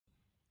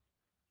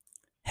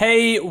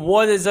Hey,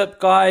 what is up,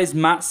 guys?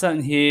 Matt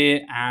Sutton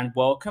here, and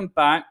welcome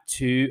back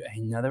to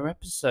another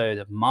episode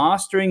of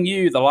Mastering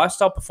You, the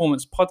Lifestyle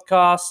Performance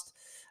Podcast.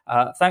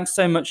 Thanks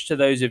so much to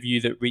those of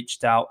you that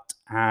reached out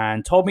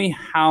and told me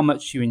how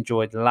much you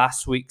enjoyed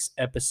last week's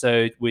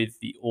episode with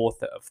the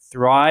author of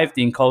Thrive,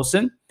 Dean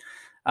Colson.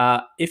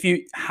 If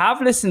you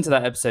have listened to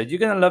that episode, you're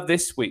going to love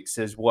this week's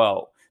as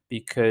well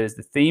because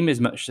the theme is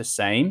much the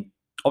same.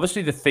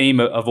 Obviously, the theme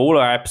of all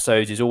our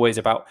episodes is always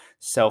about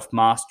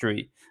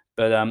self-mastery.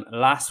 But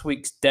last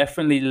week's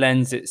definitely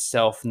lends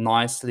itself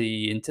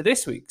nicely into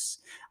this week's.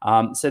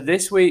 So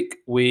this week,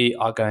 we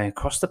are going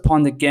across the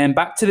pond again,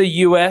 back to the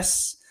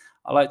US.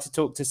 I like to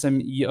talk to some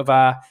of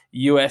our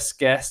US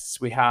guests.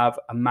 We have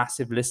a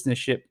massive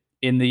listenership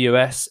in the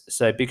US.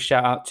 So big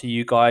shout out to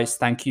you guys.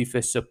 Thank you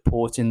for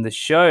supporting the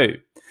show.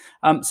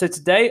 So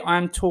today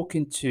I'm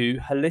talking to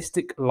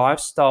holistic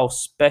lifestyle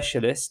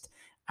specialist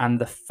and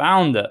the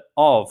founder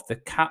of the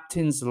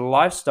Captain's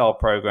Lifestyle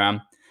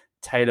Program,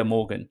 Taylor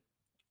Morgan.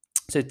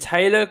 So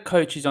Taylor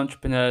coaches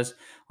entrepreneurs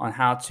on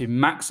how to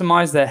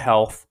maximize their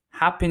health,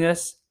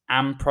 happiness,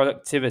 and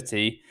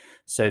productivity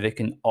so they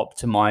can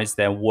optimize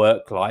their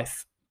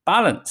work-life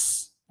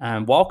balance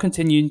while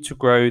continuing to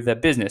grow their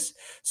business.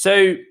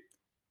 So,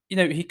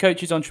 he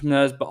coaches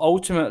entrepreneurs, but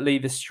ultimately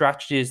the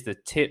strategies, the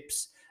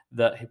tips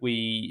that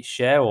we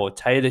share or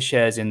Taylor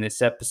shares in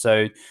this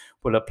episode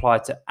will apply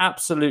to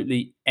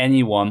absolutely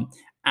anyone.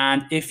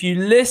 And if you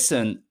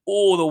listen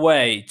all the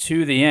way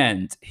to the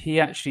end, he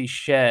actually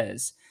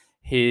shares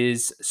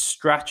his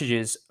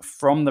strategies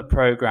from the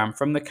program,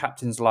 from the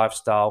Captain's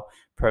Lifestyle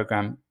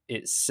Program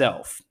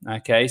itself.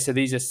 Okay, so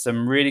these are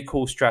some really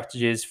cool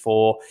strategies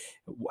for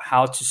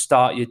how to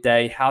start your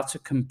day, how to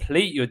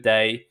complete your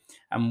day,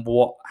 and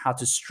how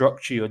to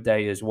structure your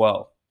day as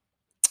well.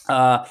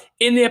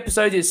 In the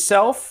episode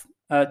itself,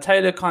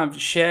 Taylor kind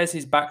of shares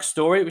his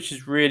backstory, which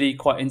is really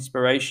quite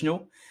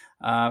inspirational.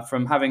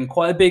 From having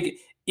quite a big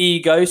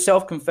ego,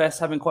 self-confessed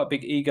having quite a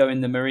big ego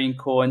in the Marine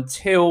Corps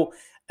until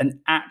an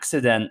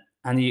accident,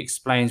 and he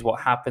explains what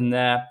happened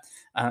there.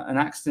 An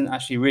accident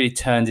actually really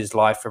turned his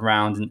life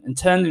around and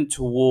turned him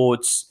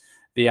towards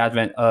the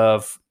advent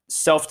of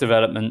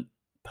self-development,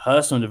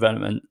 personal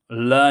development,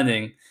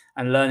 learning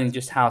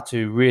just how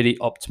to really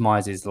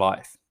optimize his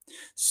life.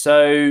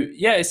 So,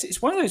 yeah,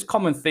 it's one of those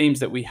common themes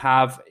that we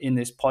have in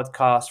this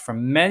podcast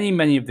from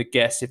many of the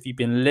guests. If you've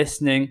been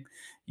listening,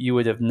 you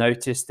would have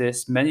noticed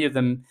this. Many of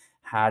them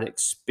had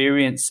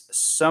experienced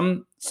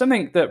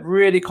something that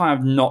really kind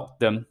of knocked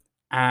them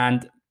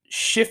and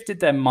shifted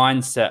their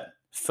mindset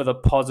for the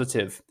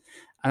positive.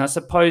 And I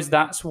suppose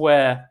that's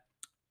where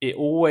it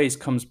always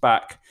comes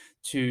back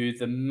to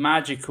the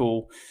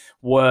magical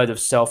word of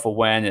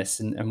self-awareness.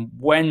 And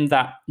when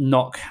that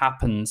knock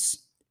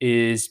happens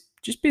is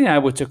just being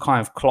able to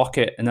kind of clock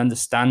it and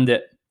understand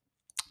it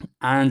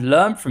and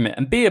learn from it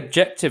and be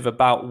objective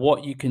about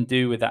what you can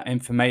do with that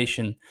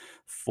information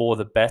for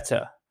the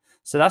better.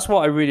 So that's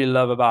what I really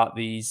love about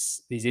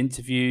these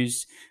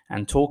interviews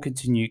and talking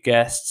to new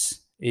guests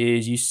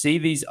is you see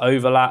these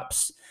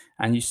overlaps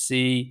and you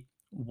see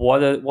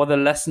what are the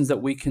lessons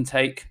that we can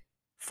take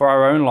for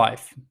our own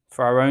life,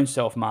 for our own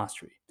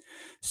self-mastery.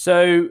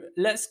 So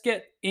let's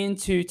get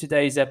into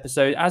today's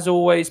episode. As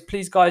always,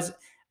 please, guys,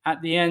 at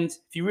the end,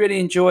 if you really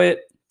enjoy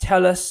it,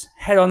 tell us,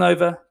 head on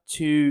over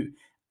to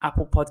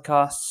Apple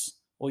Podcasts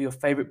or your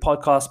favorite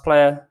podcast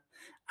player.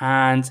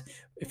 And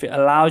if it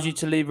allows you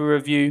to leave a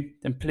review,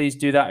 then please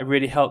do that. It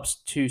really helps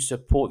to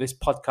support this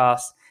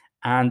podcast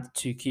and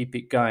to keep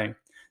it going.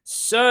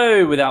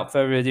 So without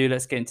further ado,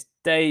 let's get into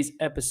today's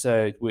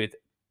episode with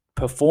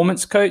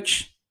performance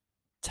coach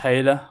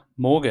Taylor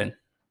Morgan.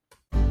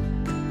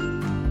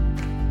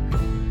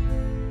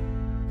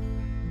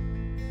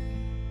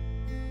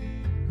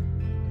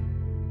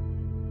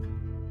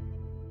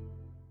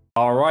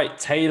 All right,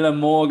 Taylor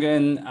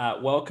Morgan,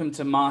 welcome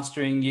to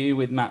Mastering You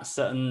with Matt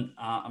Sutton.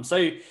 I'm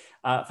so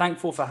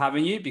thankful for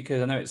having you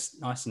because I know it's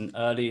nice and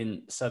early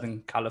in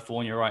Southern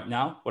California right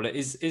now. Well, it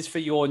is for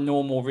your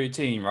normal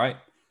routine, right?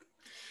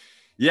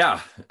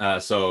 Yeah.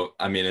 So,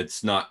 I mean,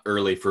 it's not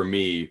early for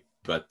me,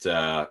 but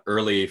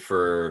early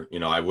for,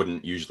 I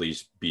wouldn't usually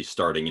be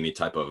starting any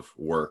type of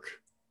work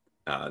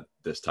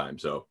this time.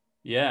 So,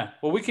 Yeah.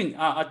 Well, we can,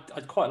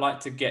 I'd quite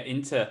like to get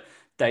into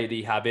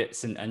daily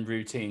habits and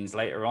routines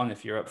later on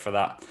if you're up for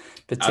that,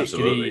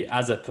 particularly absolutely.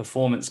 as a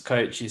performance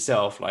coach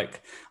yourself.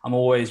 Like I'm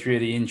always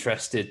really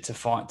interested to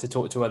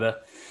talk to other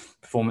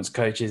performance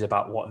coaches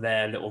about what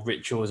their little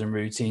rituals and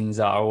routines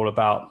are all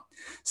about.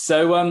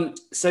 So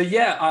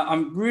yeah,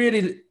 I'm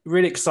really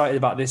excited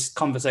about this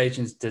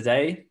conversation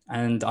today,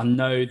 and I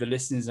know the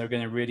listeners are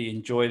going to really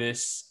enjoy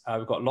this.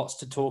 We've got lots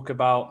to talk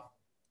about,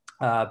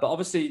 but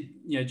obviously,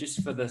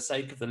 just for the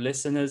sake of the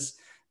listeners,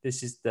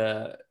 this is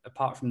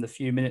apart from the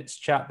few minutes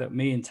chat that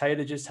me and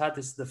Taylor just had,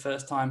 this is the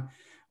first time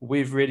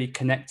we've really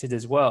connected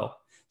as well.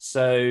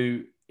 So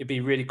it'd be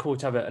really cool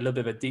to have a little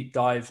bit of a deep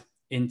dive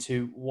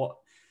into what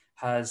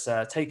has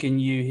taken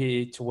you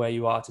here to where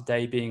you are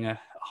today, being a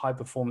high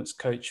performance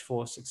coach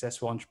for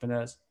successful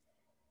entrepreneurs.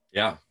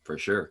 Yeah, for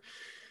sure.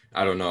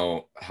 I don't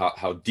know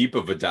how deep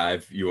of a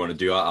dive you want to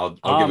do. I'll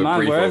Oh give a man,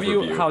 brief wherever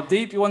you, overview. how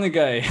deep you want to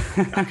go.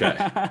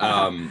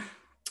 Okay.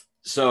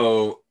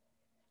 So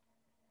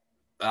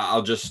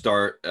I'll just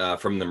start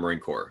from the Marine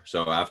Corps.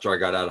 So after I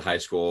got out of high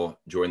school,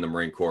 joined the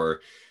Marine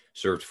Corps,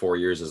 served 4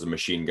 years as a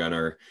machine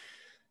gunner.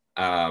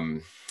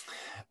 Um,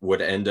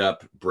 would end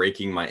up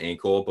breaking my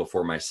ankle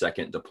before my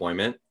second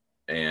deployment,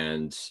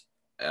 and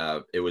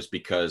it was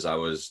because I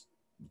was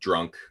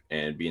drunk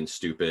and being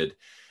stupid,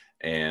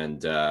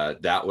 and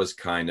that was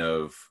kind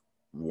of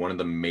one of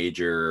the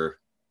major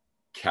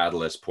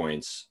catalyst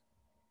points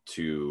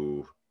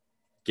to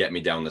get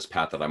me down this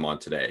path that I'm on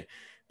today.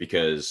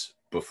 Because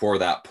before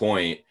that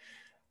point,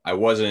 I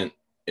wasn't,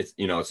 it's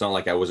not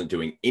like I wasn't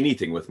doing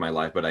anything with my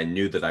life, but I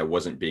knew that I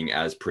wasn't being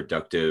as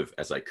productive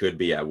as I could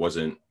be. I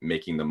wasn't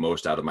making the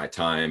most out of my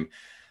time.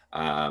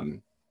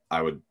 Um,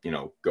 I would,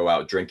 go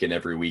out drinking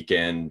every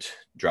weekend,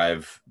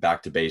 drive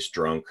back to base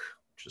drunk,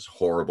 which is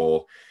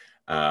horrible.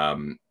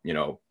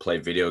 Play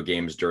video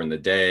games during the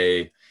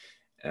day.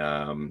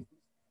 Um,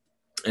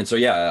 and so,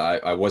 yeah,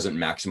 I wasn't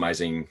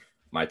maximizing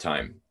my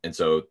time. And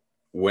so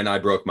when I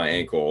broke my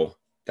ankle,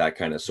 that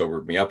kind of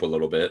sobered me up a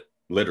little bit.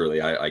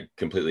 Literally, I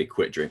completely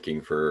quit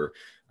drinking for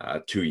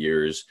 2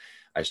 years.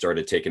 I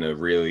started taking a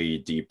really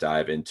deep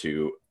dive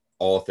into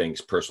all things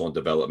personal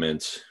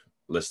development,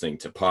 listening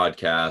to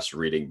podcasts,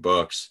 reading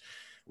books,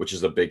 which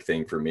is a big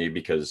thing for me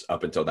because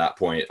up until that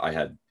point, I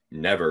had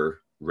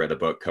never read a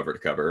book cover to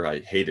cover. I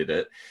hated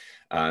it.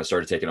 I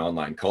started taking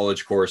online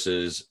college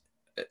courses,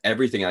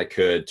 everything I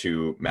could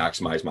to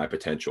maximize my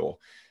potential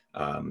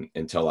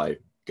until I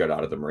got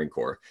out of the Marine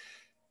Corps.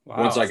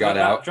 Once Wow, I so got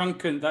out,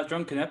 that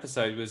drunken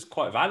episode was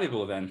quite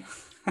valuable then.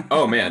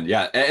 oh man,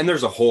 yeah, and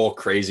there's a whole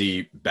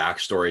crazy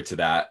backstory to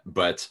that,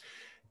 but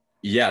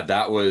yeah,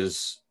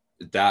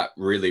 that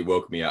really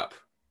woke me up,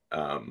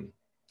 and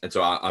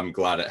so I'm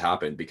glad it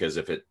happened because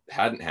if it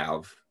hadn't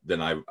have, then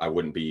I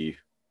wouldn't be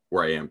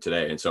where I am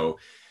today. And so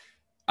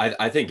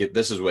I think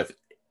this is with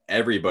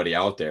everybody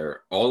out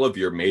there. All of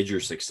your major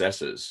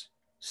successes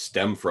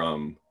stem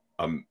from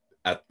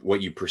at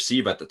what you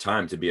perceive at the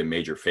time to be a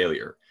major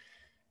failure.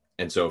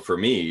 And so for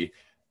me,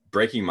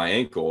 breaking my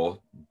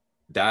ankle,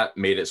 that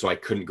made it so I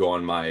couldn't go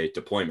on my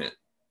deployment.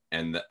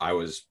 And I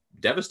was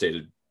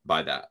devastated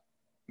by that.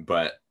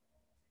 But,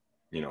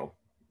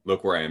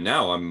 look where I am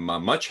now. I'm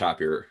much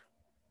happier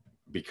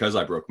because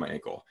I broke my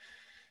ankle.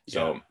 Yeah.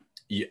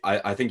 So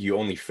I think you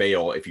only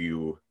fail if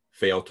you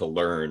fail to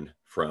learn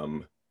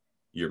from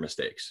your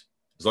mistakes.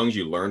 As long as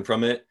you learn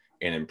from it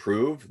and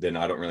improve, then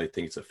I don't really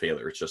think it's a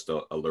failure. It's just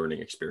a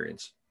learning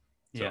experience.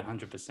 Yeah,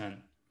 So 100%.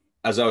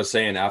 as I was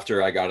saying,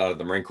 after I got out of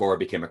the Marine Corps, I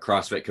became a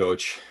CrossFit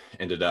coach,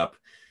 ended up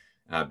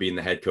being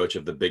the head coach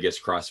of the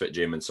biggest CrossFit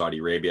gym in Saudi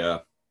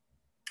Arabia.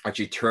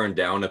 Actually turned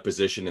down a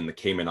position in the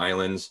Cayman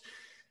Islands.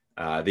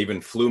 They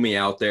even flew me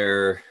out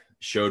there,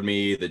 showed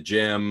me the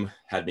gym,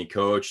 had me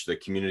coach. The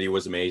community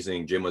was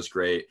amazing. Gym was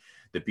great.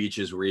 The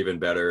beaches were even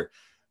better.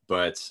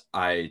 But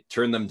I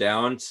turned them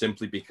down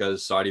simply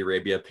because Saudi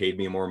Arabia paid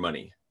me more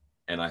money.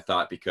 And I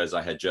thought because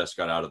I had just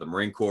got out of the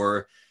Marine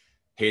Corps,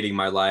 hating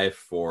my life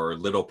for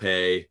little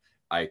pay,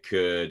 I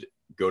could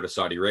go to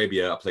Saudi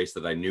Arabia, a place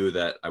that I knew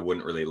that I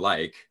wouldn't really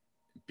like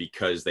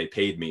because they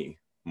paid me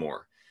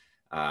more.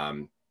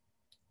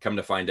 Come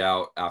to find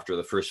out after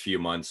the first few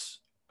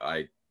months,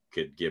 I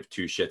could give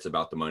two shits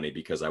about the money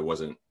because I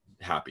wasn't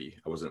happy.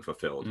 I wasn't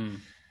fulfilled.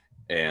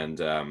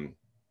 And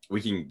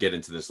we can get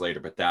into this later,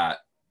 but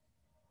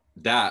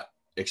that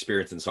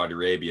experience in Saudi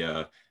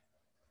Arabia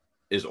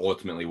is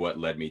ultimately what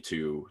led me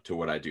to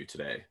what I do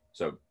today.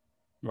 So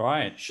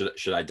Right.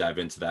 should I dive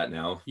into that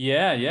now?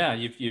 Yeah, yeah.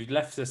 You've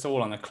left us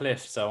all on a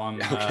cliff, so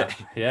Okay.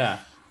 yeah.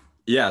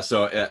 Yeah.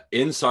 So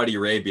in Saudi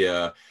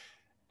Arabia,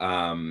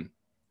 and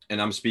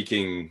I'm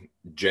speaking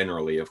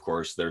generally, of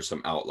course, there's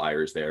some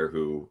outliers there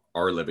who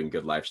are living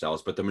good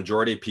lifestyles, but the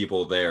majority of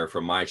people there,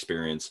 from my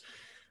experience,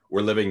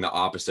 were living the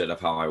opposite of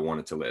how I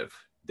wanted to live.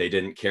 They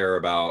didn't care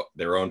about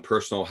their own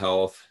personal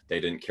health. They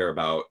didn't care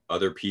about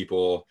other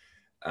people.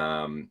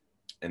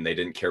 And they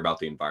didn't care about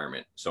the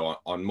environment. So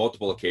on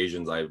multiple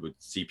occasions, I would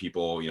see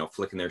people,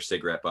 flicking their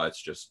cigarette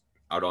butts just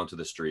out onto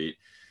the street.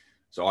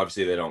 So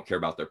obviously they don't care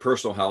about their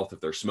personal health. If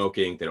they're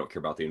smoking, they don't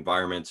care about the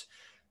environment.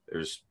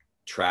 There's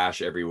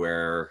trash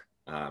everywhere,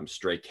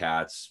 stray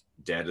cats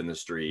dead in the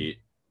street.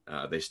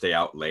 They stay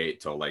out late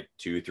till like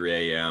 2,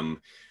 3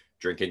 a.m.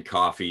 drinking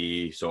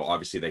coffee. So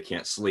obviously they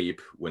can't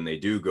sleep. When they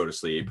do go to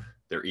sleep,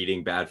 they're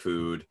eating bad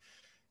food.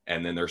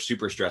 And then they're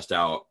super stressed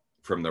out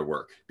from their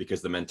work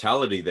because the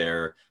mentality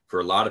there for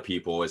a lot of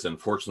people is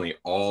unfortunately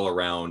all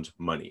around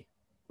money,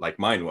 like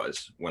mine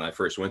was when I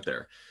first went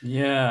there. I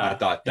Yeah.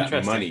 thought that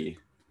Interesting. money,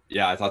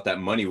 yeah, I thought that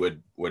money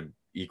would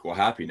equal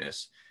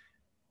happiness.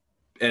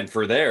 And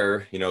for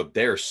there,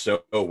 they're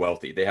so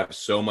wealthy. They have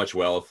so much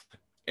wealth,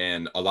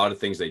 and a lot of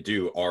things they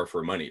do are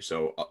for money.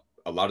 So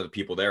a lot of the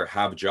people there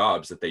have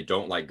jobs that they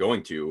don't like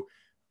going to,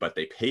 but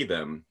they pay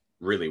them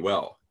really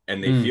well.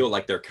 And they feel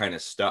like they're kind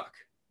of stuck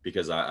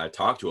because I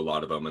talk to a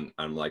lot of them and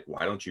I'm like,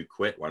 why don't you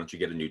quit? Why don't you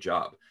get a new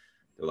job?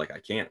 They're like, I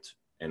can't.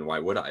 And why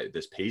would I?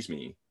 This pays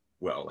me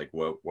well. Like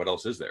what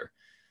else is there?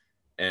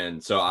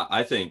 And so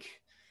I think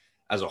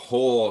as a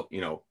whole,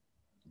 you know,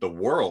 the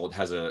world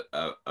has a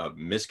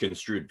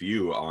misconstrued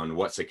view on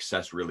what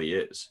success really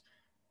is.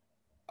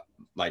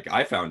 Like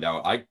I found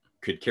out I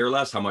could care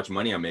less how much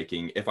money I'm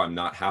making if I'm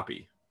not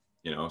happy,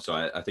 you know? So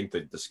I think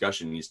the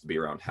discussion needs to be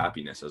around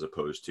happiness as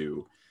opposed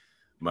to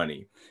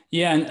money.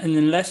 Yeah, and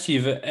unless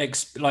you've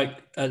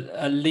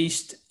at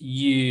least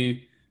you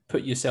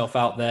put yourself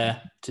out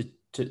there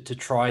to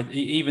try,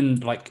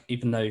 even though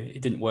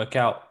it didn't work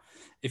out,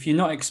 if you're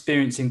not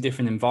experiencing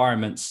different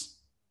environments,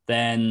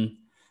 then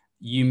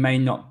you may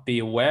not be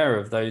aware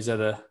of those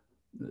other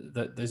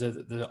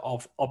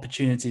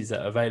opportunities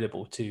that are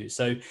available to you.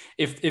 So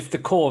if the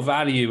core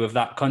value of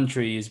that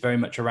country is very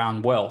much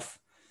around wealth,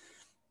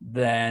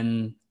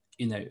 then,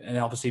 you know, and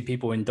obviously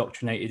people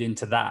indoctrinated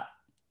into that,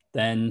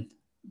 then,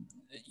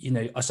 you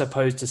know, I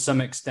suppose to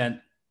some extent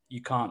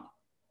you can't,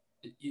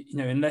 you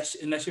know, unless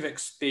you've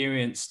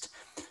experienced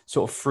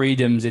sort of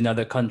freedoms in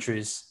other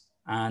countries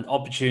and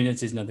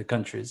opportunities in other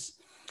countries,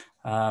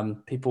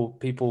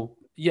 people,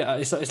 yeah,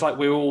 it's like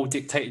we're all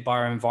dictated by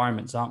our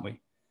environments, aren't we?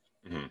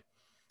 Mm-hmm.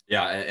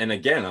 Yeah, and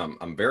again,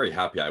 I'm very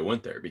happy I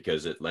went there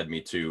because it led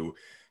me to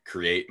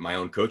create my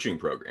own coaching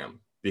program.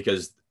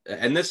 Because,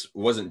 and this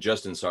wasn't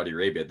just in Saudi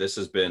Arabia, this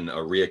has been a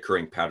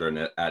reoccurring pattern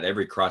at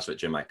every CrossFit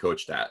gym I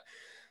coached at.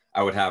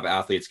 I would have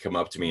athletes come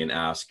up to me and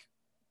ask,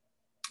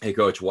 "Hey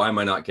coach, why am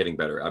I not getting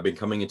better? I've been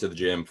coming into the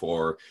gym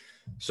for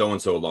so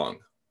and so long.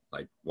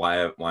 Like,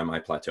 why am I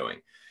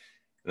plateauing?"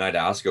 And I'd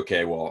ask,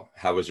 "Okay, well,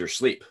 how was your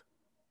sleep?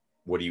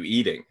 What are you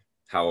eating?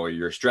 How are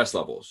your stress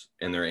levels?"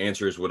 And their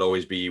answers would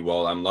always be,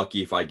 "Well, I'm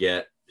lucky if I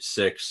get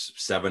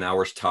 6-7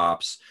 hours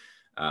tops.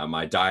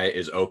 My diet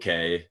is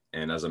okay."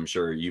 And as I'm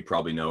sure you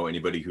probably know,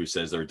 anybody who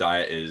says their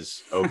diet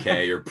is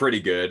okay or pretty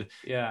good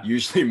Yeah,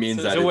 usually means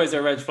so that it's always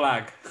a red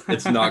flag.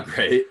 it's not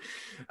great.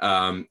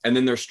 And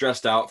then they're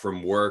stressed out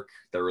from work,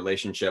 their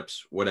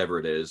relationships, whatever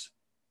it is.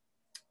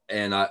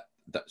 And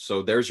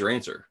so there's your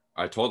answer.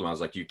 I told them, I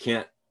was like, you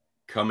can't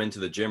come into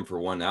the gym for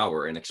 1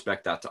 hour and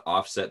expect that to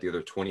offset the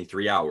other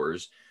 23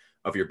 hours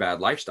of your bad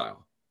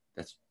lifestyle.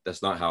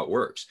 That's not how it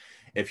works.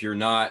 If you're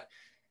not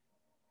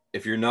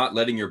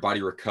letting your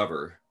body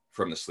recover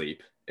from the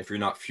sleep, if you're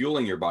not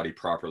fueling your body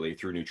properly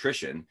through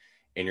nutrition,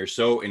 and you're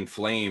so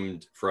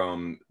inflamed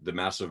from the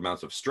massive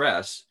amounts of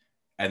stress,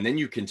 and then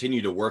you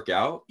continue to work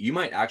out, you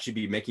might actually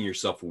be making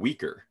yourself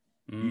weaker.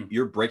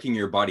 You're breaking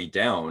your body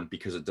down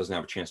because it doesn't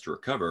have a chance to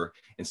recover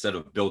instead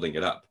of building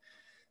it up.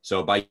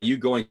 So by you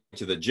going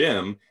to the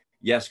gym,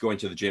 yes, going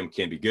to the gym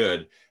can be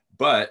good,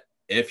 but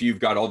if you've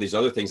got all these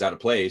other things out of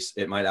place,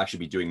 it might actually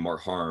be doing more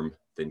harm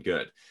than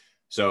good.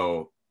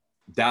 So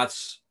that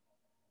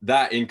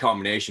in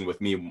combination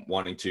with me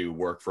wanting to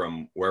work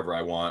from wherever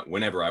I want,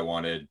 whenever I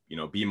wanted, you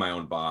know, be my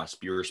own boss,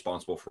 be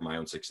responsible for my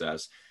own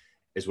success,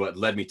 is what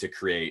led me to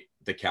create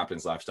the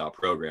Captain's Lifestyle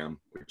program,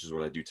 which is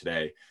what I do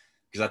today.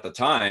 Because at the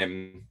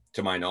time,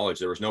 to my knowledge,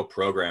 there was no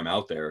program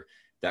out there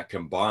that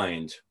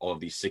combined all of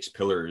these 6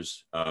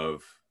 pillars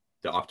of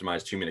the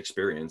optimized human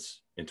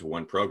experience into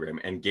one program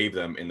and gave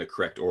them in the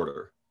correct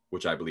order,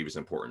 which I believe is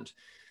important.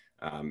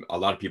 A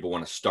lot of people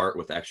want to start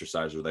with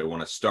exercise, or they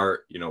want to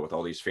start, you know, with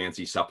all these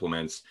fancy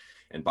supplements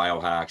and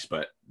biohacks,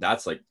 but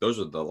those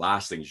are the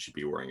last things you should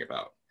be worrying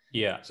about.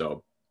 Yeah.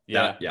 So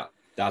yeah,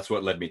 that's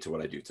what led me to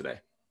what I do today.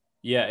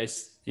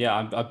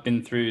 yeah, I've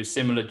been through a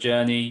similar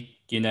journey,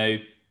 you know,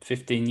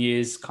 15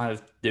 years kind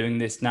of doing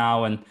this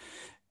now, and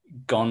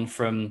gone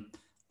from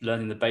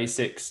learning the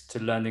basics to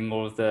learning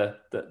all of the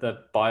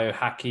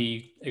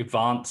biohacky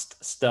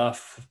advanced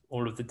stuff,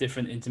 all of the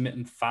different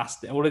intermittent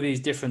fasting, all of these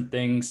different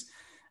things.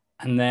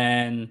 And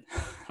then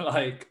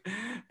like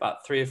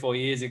about 3 or 4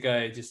 years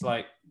ago, just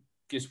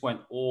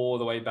went all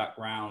the way back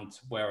round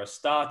where I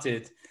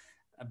started,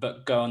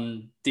 but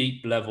gone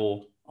deep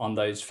level on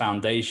those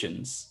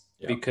foundations.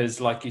 Yeah. Because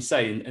like you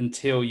say,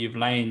 until you've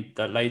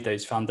laid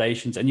those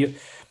foundations, and you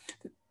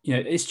know,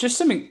 it's just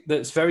something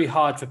that's very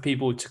hard for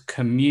people to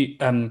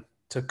compute,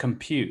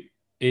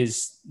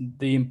 is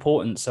the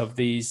importance of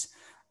these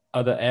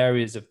other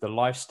areas of the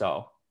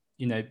lifestyle.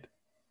 You know,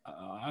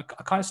 I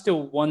kind of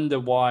still wonder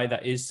why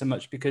that is so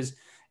much, because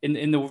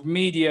in the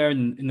media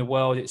and in the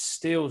world, it's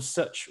still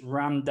such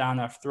rammed down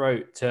our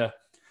throat to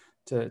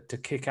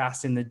kick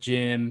ass in the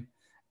gym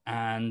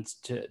and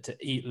to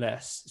eat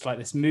less. It's like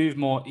this move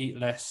more, eat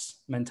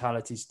less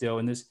mentality still.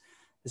 And there's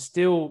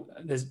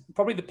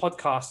probably the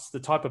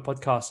type of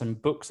podcasts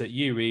and books that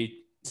you read,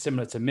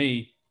 similar to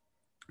me.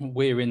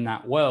 We're in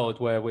that world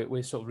where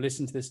we're sort of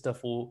listening to this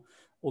stuff all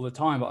the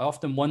time. But I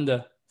often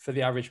wonder, for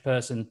the average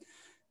person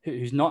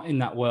who's not in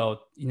that world,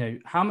 you know,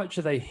 how much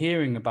are they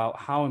hearing about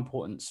how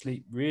important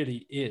sleep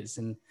really is,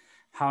 and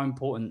how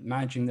important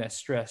managing their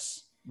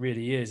stress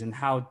really is, and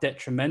how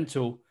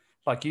detrimental,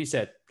 like you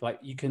said, like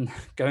you can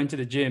go into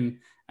the gym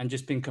and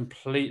just been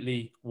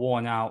completely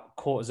worn out,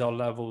 cortisol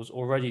levels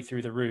already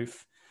through the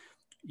roof.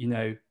 You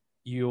know,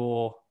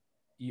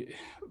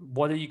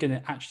 what are you going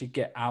to actually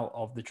get out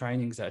of the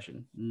training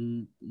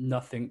session?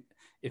 Nothing,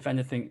 if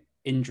anything,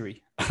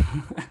 injury.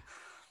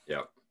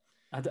 Yeah.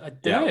 don't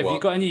Yeah, know. Have you well,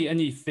 got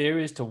any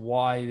theory as to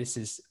why this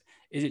is?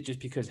 Is it just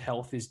because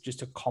health is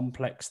just a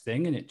complex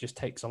thing and it just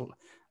takes a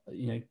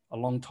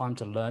long time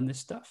to learn this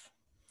stuff?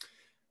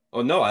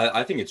 oh no,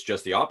 I think it's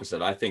just the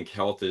opposite. I think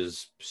health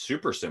is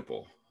super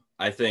simple.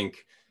 I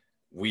think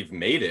we've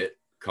made it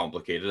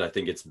complicated. I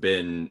think it's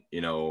been,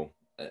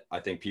 I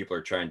think people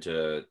are trying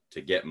to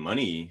get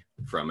money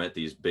from it,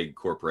 these big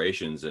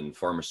corporations and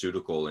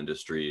pharmaceutical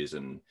industries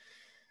and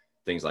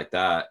things like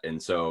that.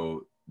 And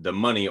so the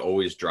money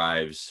always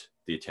drives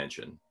the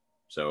attention.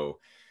 So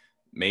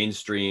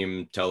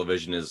mainstream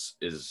television is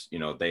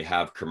they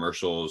have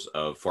commercials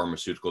of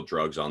pharmaceutical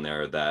drugs on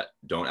there that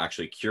don't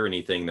actually cure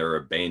anything. They're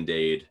a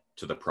band-aid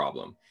to the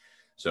problem.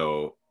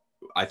 So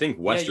I think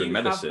Yeah, Western you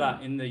have that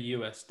medicine. in the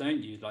US, don't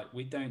you? Like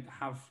we don't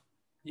have.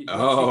 You actually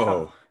have.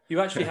 Oh. You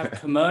actually have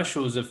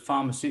commercials of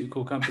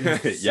pharmaceutical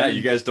companies Yeah, you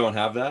selling. guys don't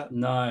have that.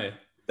 No.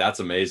 That's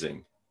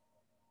amazing.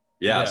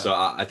 Yeah, Yeah. so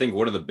I think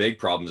one of the big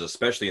problems,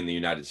 especially in the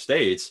United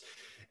States,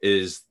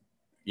 is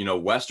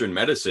Western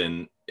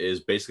medicine is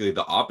basically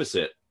the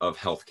opposite of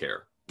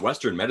healthcare.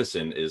 Western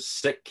medicine is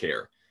sick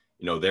care.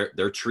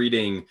 They're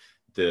treating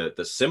the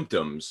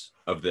symptoms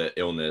of the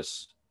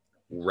illness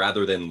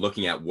rather than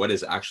looking at what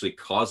is actually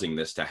causing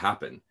this to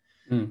happen.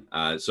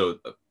 Mm. So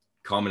a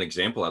common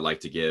example I like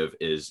to give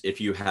is if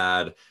you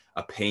had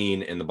a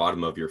pain in the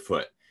bottom of your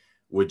foot,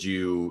 would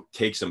you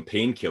take some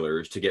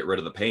painkillers to get rid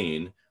of the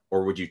pain,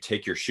 or would you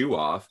take your shoe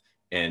off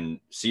and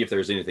see if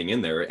there's anything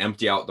in there,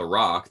 empty out the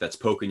rock that's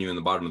poking you in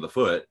the bottom of the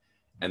foot,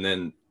 and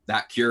then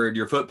that cured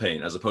your foot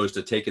pain as opposed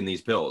to taking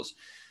these pills?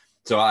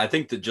 So I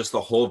think that just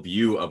the whole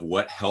view of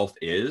what health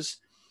is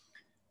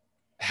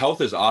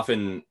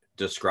often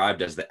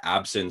described as the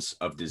absence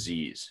of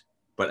disease.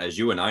 But as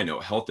you and I know,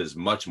 health is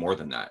much more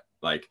than that.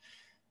 Like,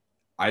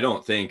 I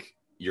don't think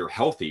you're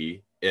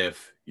healthy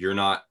if you're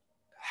not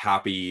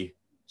happy,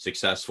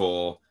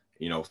 successful,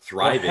 Well,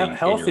 thriving in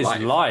health your is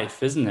life.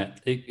 life, isn't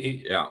it?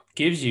 It Yeah.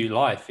 gives you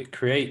life. It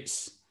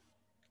creates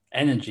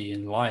energy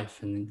in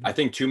life, and I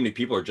think too many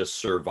people are just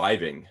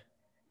surviving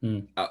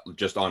Mm.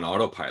 just on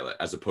autopilot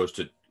as opposed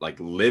to like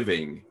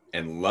living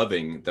and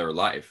loving their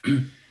life.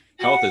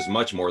 Health is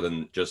much more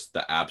than just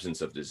the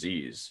absence of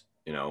disease.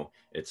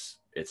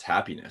 It's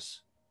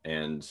happiness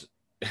and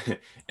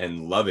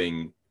and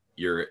loving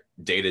your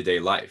day-to-day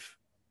life.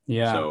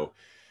 Yeah. So,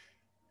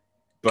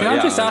 but yeah, Can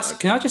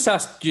I just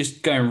ask,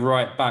 just going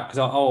right back, because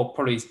I'll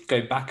probably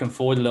go back and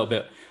forward a little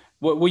bit.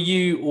 Were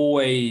you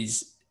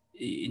always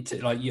into,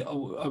 like, you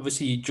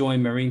obviously you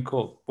joined Marine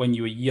Corps when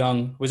you were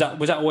young. Was that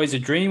always a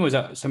dream? Was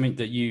that something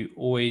that you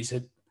always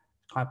had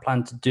kind of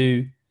planned to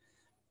do?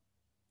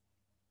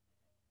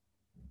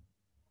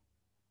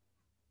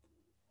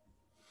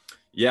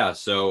 yeah.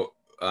 So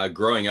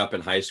growing up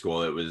in high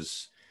school, it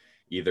was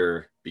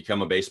either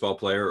become a baseball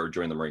player or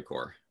join the Marine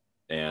Corps.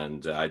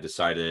 And I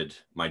decided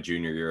my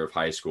junior year of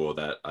high school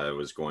that I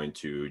was going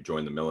to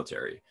join the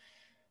military.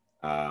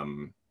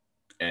 Um,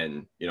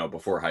 and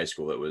before high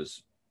school, it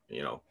was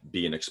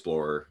be an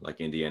explorer like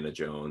Indiana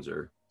Jones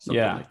or something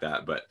Yeah. like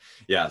that. But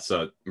yeah,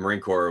 so Marine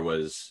Corps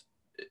was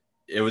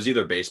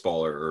either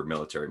baseball or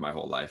military my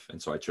whole life,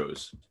 and so I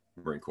chose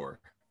Marine Corps.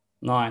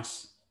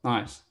 Nice.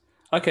 Nice.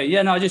 Okay.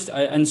 Yeah. No,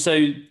 and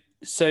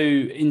so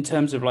in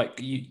terms of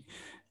like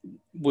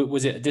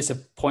was it a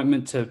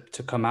disappointment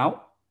to come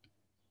out?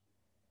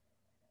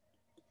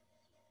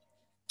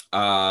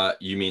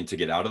 You mean to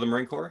get out of the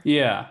Marine Corps?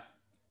 Yeah.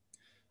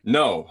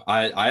 No,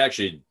 I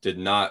actually did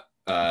not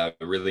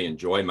really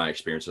enjoy my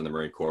experience in the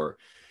Marine Corps.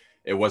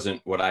 It wasn't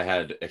what I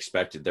had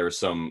expected. There were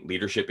some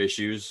leadership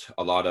issues,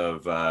 a lot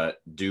of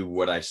do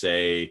what I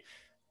say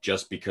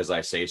just because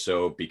I say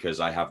so, because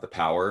I have the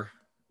power,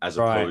 as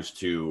Right. opposed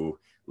to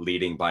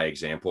leading by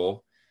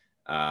example,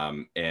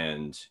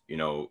 and,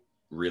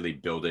 really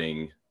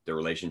building the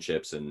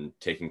relationships and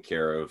taking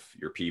care of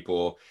your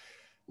people,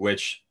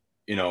 which,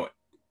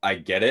 I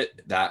get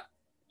it, that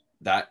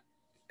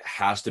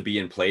has to be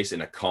in place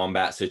in a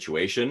combat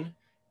situation,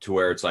 to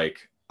where it's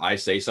like, I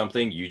say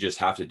something, you just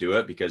have to do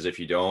it, because if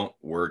you don't,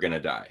 we're going to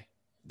die.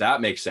 That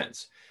makes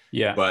sense.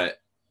 Yeah.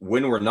 But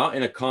when we're not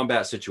in a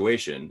combat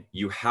situation,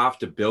 you have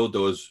to build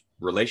those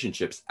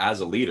relationships as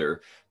a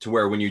leader, to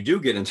where when you do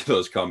get into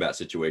those combat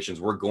situations,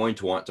 we're going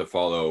to want to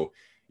follow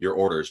your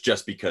orders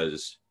just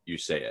because you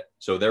say it.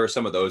 So there were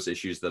some of those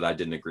issues that I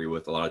didn't agree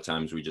with. A lot of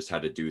times we just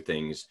had to do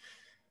things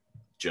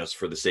just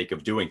for the sake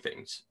of doing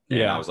things. And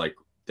I Yeah. was like,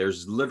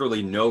 there's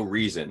literally no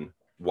reason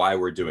why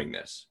we're doing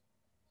this.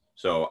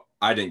 So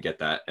I didn't get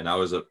that, and I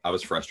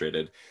was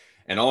frustrated.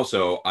 And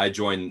also, I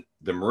joined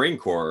the Marine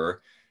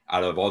Corps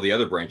out of all the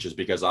other branches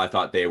because I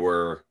thought they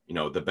were,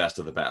 the best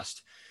of the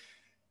best.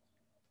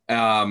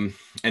 And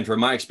from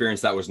my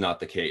experience, that was not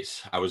the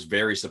case. I was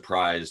very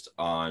surprised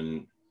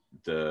on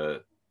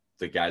the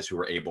guys who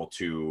were able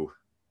to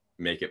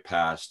make it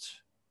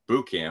past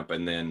boot camp,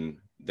 and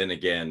then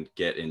again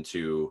get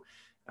into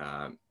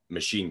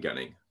machine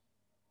gunning,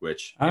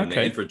 which in the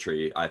Okay.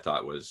 infantry I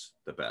thought was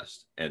the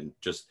best. And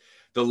just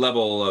the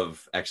level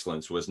of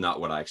excellence was not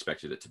what I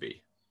expected it to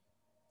be.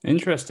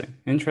 Interesting.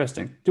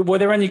 Interesting. Were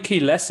there any key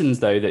lessons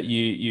though that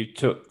you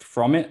took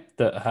from it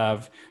that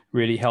have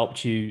really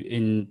helped you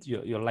in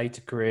your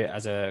later career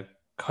as a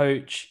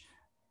coach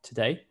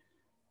today?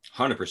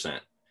 100%.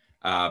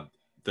 Uh,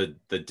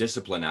 the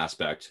discipline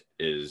aspect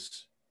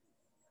is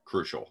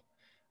crucial.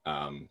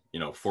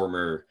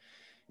 Former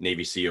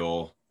Navy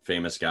SEAL,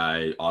 famous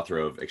guy, author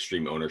of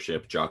Extreme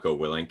Ownership, Jocko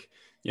Willink.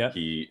 Yeah.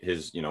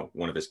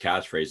 One of his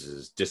catchphrases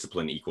is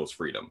discipline equals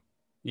freedom.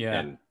 Yeah.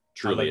 And I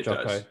truly love it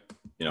Jocko. does.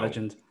 You know,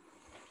 Legend.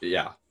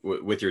 yeah,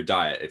 with your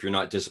diet. If you're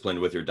not disciplined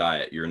with your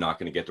diet, you're not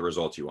going to get the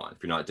results you want.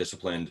 If you're not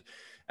disciplined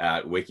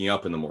at waking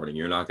up in the morning,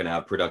 you're not going to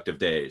have productive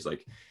days.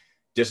 Like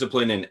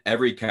discipline in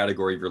every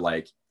category of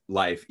your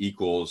life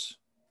equals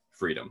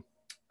freedom.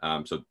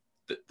 So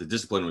the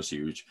discipline was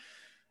huge.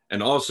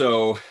 And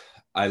also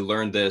I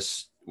learned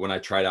this when I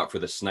tried out for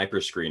the sniper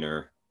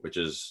screener, which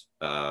is,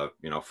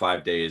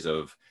 5 days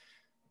of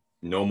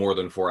no more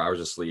than 4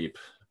 hours of sleep,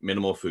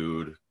 minimal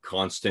food,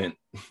 constant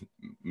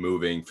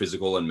moving,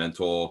 physical and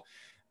mental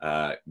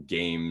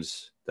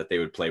games that they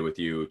would play with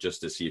you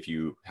just to see if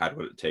you had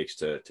what it takes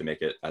to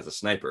make it as a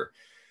sniper.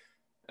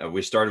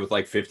 We started with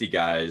like 50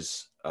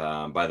 guys.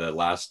 By the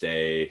last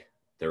day,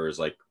 there was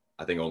like,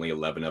 I think only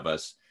 11 of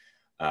us.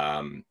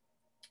 And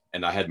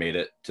I had made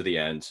it to the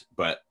end,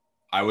 but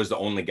I was the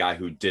only guy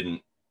who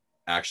didn't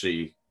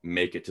actually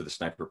make it to the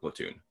sniper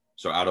platoon.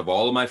 So out of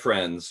all of my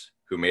friends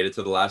who made it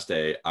to the last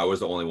day, I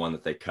was the only one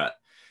that they cut.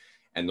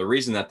 And the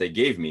reason that they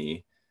gave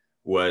me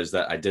was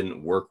that I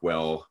didn't work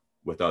well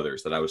with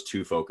others, that I was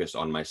too focused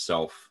on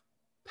myself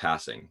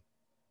passing,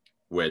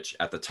 which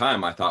at the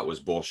time I thought was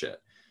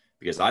bullshit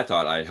because I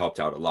thought I helped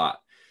out a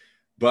lot.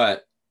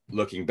 But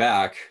looking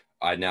back,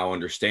 I now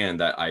understand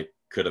that I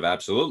could have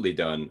absolutely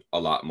done a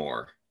lot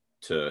more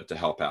to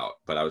help out,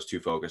 but I was too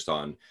focused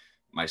on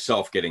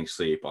myself getting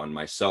sleep, on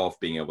myself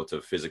being able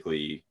to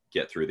physically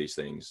get through these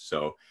things.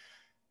 So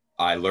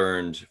I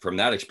learned from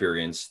that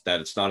experience that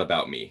it's not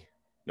about me.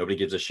 Nobody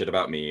gives a shit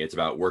about me. It's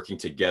about working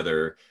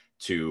together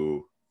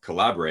to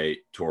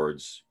collaborate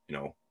towards,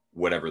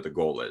 whatever the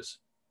goal is.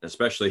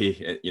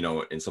 Especially,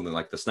 in something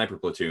like the sniper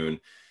platoon,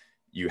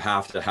 you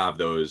have to have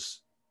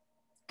those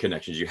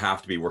connections. You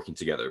have to be working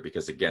together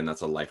because, again,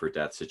 that's a life or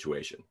death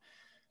situation.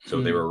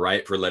 So they were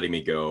right for letting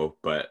me go,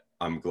 but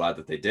I'm glad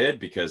that they did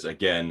because,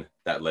 again,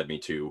 that led me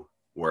to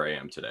where I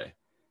am today.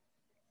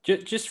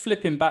 Just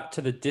flipping back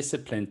to the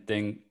discipline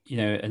thing,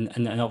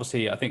 and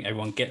obviously I think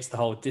everyone gets the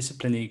whole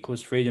discipline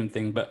equals freedom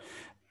thing, but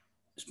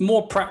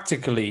more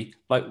practically,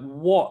 like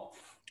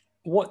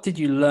what did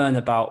you learn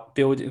about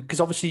building? Because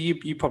obviously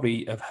you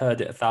probably have heard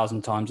it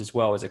 1,000 times as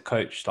well as a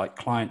coach, like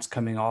clients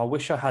coming, oh, I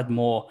wish I had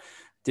more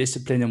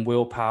discipline and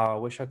willpower. I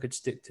wish I could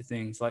stick to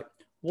things. Like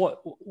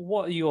what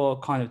are your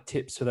kind of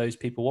tips for those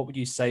people? What would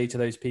you say to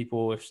those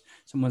people if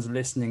someone's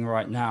listening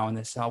right now and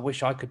they say, I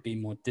wish I could be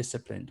more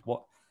disciplined?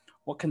 What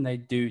can they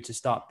do to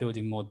start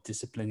building more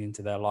discipline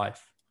into their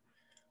life?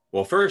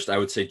 Well, first, I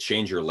would say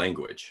change your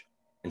language.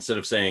 Instead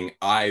of saying,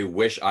 I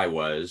wish I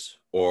was,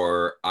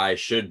 or I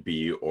should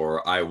be,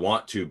 or I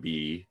want to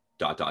be, ...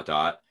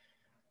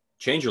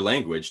 change your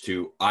language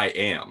to I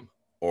am,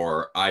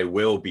 or I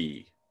will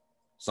be,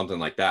 something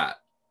like that.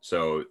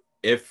 So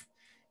if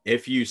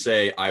you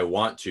say I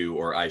want to,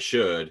 or I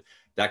should,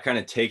 that kind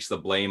of takes the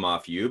blame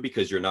off you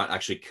because you're not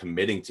actually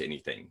committing to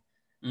anything.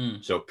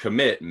 So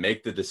commit,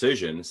 make the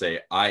decision,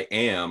 say, I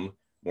am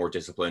more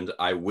disciplined.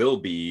 I will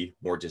be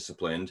more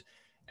disciplined.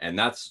 And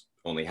that's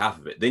only half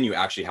of it. Then you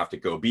actually have to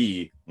go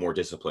be more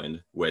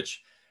disciplined,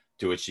 which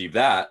to achieve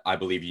that, I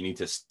believe you need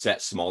to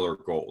set smaller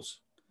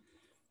goals.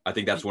 I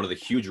think that's one of the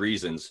huge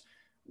reasons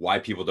why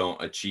people don't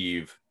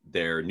achieve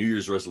their New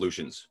Year's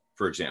resolutions,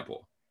 for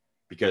example,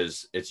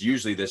 because it's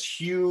usually this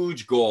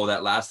huge goal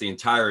that lasts the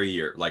entire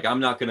year. Like, I'm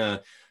not going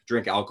to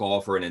drink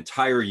alcohol for an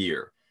entire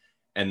year.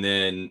 And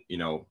then,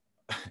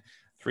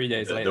 3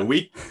 days later,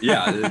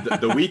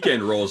 the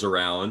weekend rolls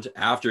around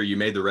after you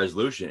made the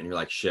resolution and you're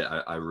like, shit,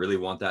 I really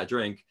want that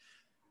drink,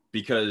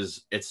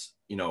 because it's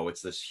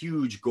this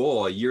huge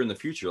goal a year in the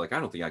future. Like, I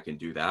don't think I can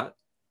do that.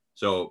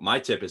 So my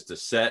tip is to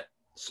set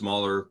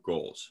smaller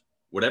goals.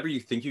 Whatever you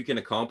think you can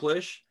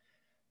accomplish,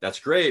 that's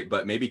great,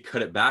 but maybe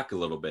cut it back a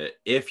little bit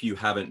if you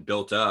haven't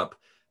built up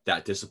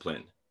that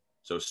discipline.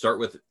 So start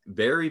with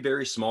very,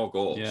 very small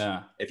goals.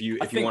 Yeah. If you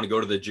want to go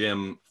to the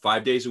gym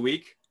 5 days a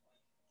week,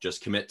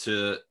 just commit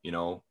to,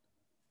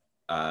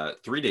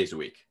 3 days a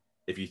week.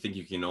 If you think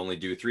you can only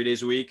do 3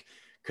 days a week,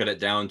 cut it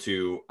down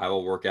to, I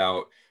will work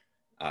out,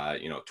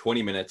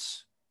 20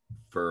 minutes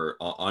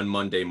on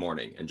Monday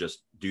morning, and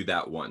just do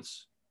that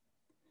once.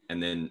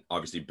 And then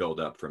obviously build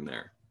up from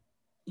there.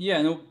 Yeah.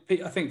 And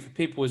I think for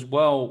people as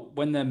well,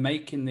 when they're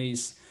making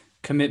these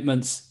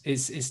commitments,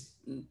 is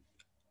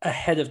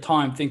ahead of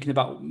time thinking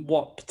about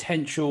what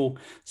potential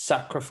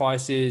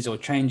sacrifices or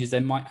changes they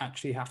might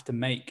actually have to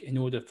make in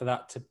order for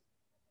that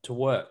to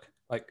work.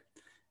 Like,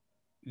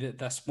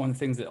 that's one of the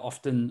things that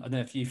often, I don't know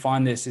if you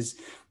find this, is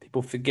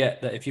people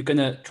forget that if you're going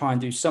to try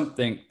and do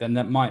something, then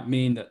that might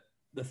mean that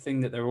the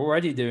thing that they're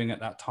already doing at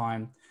that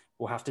time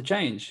will have to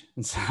change.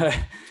 And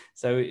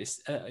so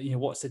it's,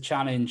 what's the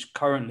challenge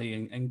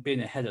currently, and being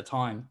ahead of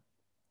time.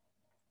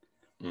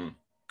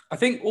 I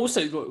think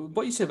also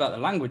what you said about the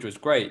language was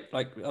great.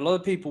 Like a lot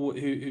of people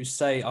who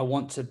say, I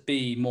want to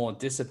be more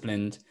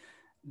disciplined,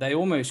 they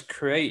almost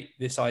create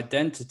this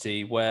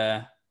identity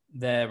where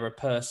they're a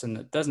person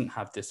that doesn't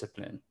have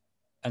discipline.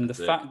 And the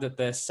fact that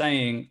they're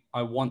saying,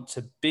 I want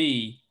to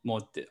be more,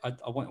 I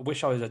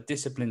wish I was a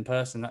disciplined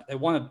person, that they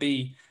want to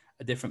be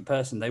a different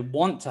person. They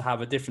want to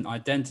have a different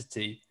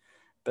identity,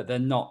 but they're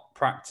not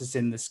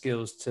practicing the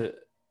skills to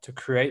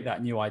create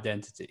that new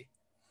identity.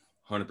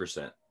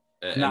 100%.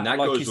 And that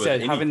like you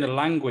said, having the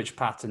language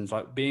patterns,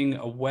 like being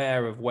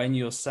aware of when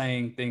you're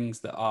saying things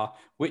that are,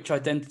 which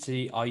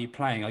identity are you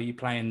playing? Are you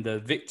playing the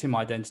victim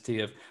identity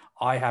of,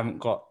 I haven't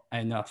got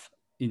enough,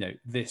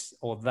 this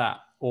or that,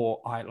 or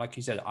I, like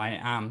you said, I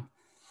am.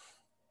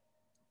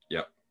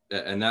 Yep.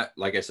 And that,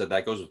 like I said,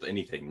 that goes with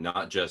anything,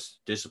 not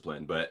just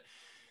discipline. But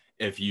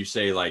if you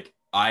say like,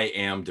 I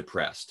am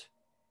depressed,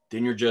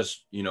 then you're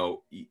just,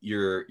 you're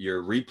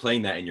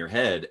replaying that in your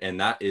head, and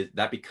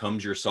that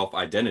becomes your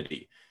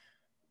self-identity.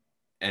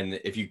 And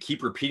if you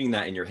keep repeating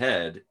that in your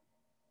head,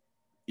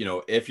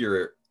 if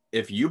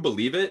you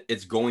believe it,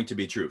 it's going to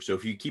be true. So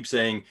if you keep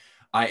saying,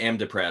 I am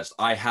depressed,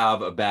 I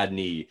have a bad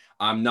knee,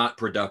 I'm not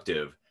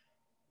productive,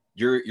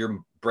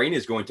 your brain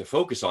is going to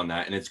focus on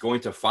that, and it's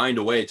going to find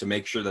a way to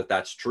make sure that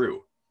that's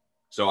true.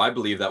 So I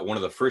believe that one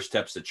of the first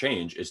steps to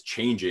change is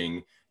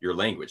changing your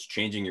language,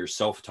 changing your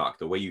self-talk,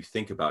 the way you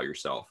think about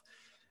yourself.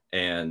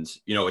 And,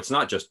 it's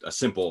not just a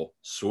simple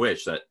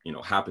switch that,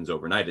 happens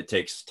overnight. It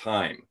takes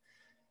time.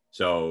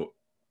 So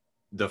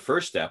the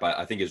first step,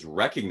 I think, is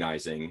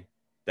recognizing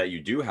that you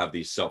do have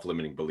these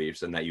self-limiting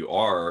beliefs, and that you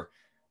are,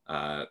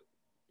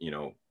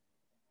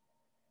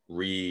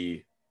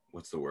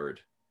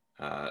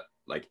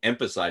 like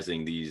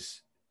emphasizing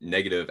these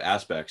negative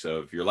aspects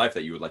of your life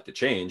that you would like to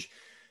change,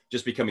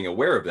 just becoming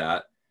aware of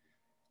that.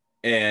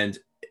 And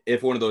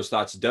if one of those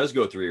thoughts does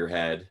go through your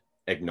head,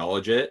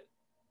 acknowledge it,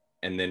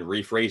 and then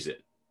rephrase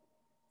it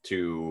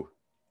to,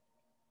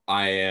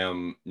 I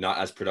am not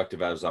as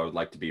productive as I would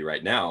like to be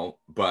right now,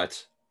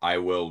 but I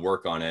will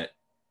work on it,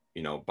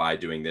 by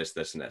doing this,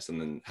 this, and this,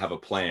 and then have a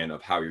plan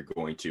of how you're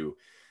going to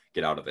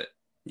get out of it.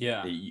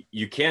 Yeah.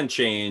 You can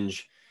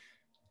change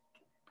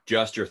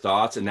just your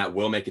thoughts, and that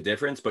will make a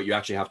difference, but you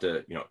actually have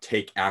to,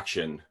 take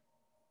action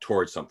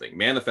towards something.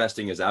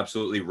 Manifesting is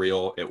absolutely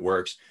real. It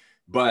works.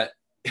 But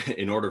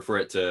in order for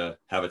it to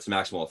have its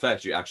maximal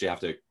effect, you actually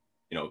have to,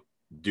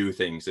 do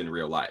things in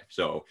real life.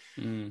 So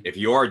if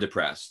you are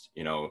depressed,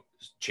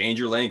 change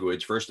your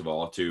language, first of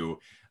all, to,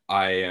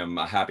 I am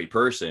a happy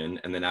person,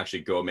 and then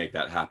actually go make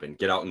that happen.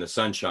 Get out in the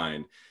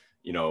sunshine,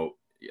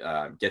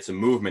 get some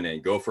movement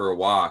in, go for a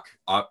walk,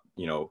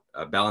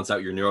 balance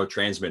out your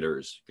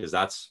neurotransmitters, because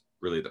that's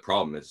really the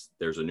problem, is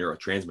there's a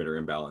neurotransmitter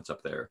imbalance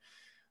up there.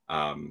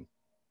 And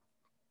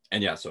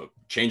yeah, so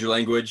change your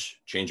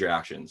language, change your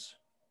actions.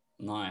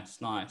 Nice.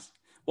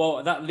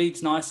 Well, that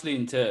leads nicely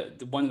into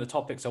one of the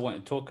topics I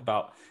want to talk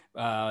about,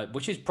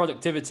 which is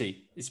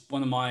productivity. It's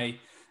one of my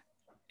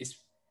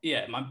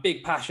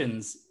big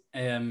passions.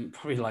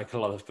 Probably like a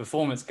lot of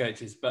performance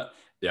coaches, but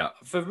yeah,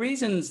 for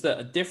reasons that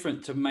are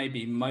different to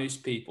maybe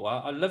most people,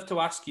 I'd love to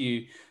ask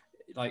you,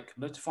 I'd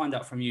love to find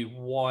out from you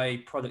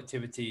why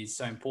productivity is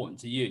so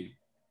important to you,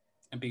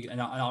 and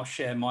I'll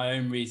share my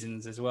own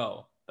reasons as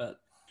well.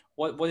 But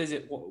what is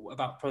it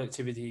about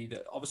productivity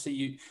that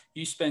obviously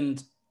you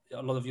spend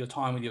a lot of your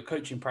time with your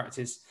coaching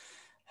practice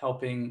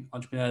helping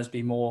entrepreneurs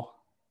be more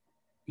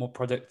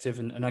productive,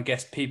 and I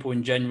guess people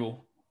in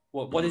general.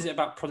 What is it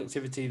about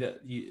productivity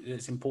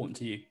that's important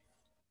to you?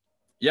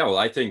 Yeah, well,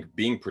 I think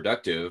being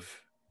productive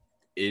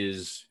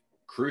is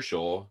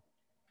crucial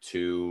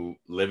to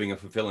living a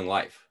fulfilling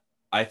life.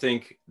 I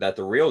think that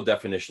the real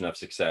definition of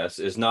success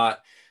is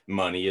not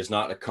money, is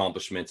not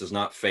accomplishments, is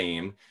not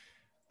fame.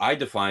 I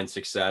define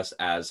success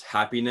as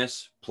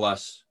happiness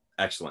plus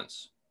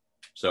excellence.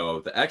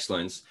 So the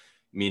excellence,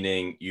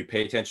 meaning you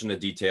pay attention to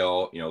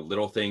detail,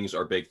 little things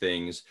or big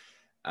things.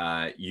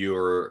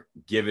 You're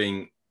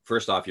giving,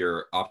 first off,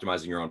 you're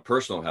optimizing your own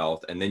personal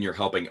health, and then you're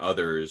helping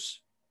others,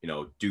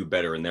 do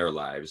better in their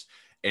lives.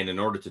 And in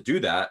order to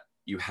do that,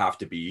 you have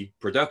to be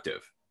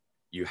productive.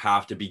 You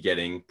have to be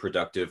getting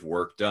productive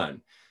work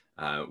done,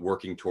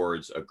 working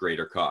towards a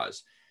greater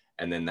cause.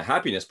 And then the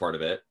happiness part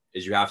of it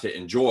is you have to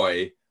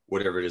enjoy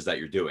whatever it is that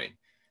you're doing.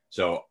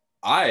 So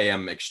I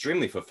am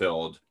extremely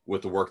fulfilled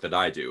with the work that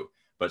I do,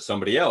 but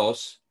somebody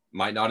else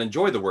might not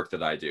enjoy the work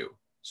that I do.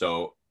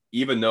 So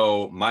even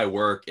though my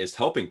work is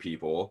helping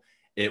people,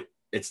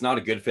 it's not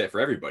a good fit for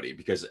everybody,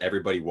 because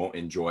everybody won't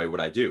enjoy what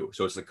I do.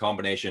 So it's a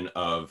combination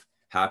of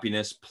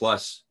happiness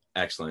plus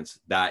excellence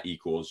that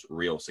equals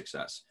real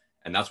success.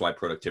 And that's why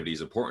productivity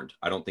is important.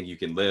 I don't think you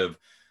can live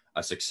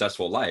a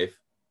successful life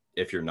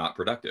if you're not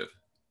productive.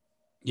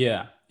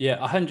 Yeah,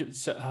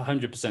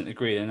 100%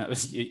 agree. And that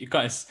was, you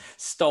kind of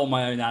stole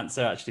my own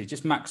answer, actually.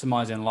 Just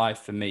maximizing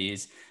life for me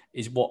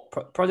is what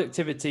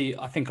productivity,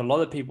 I think a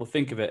lot of people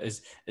think of it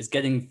as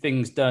getting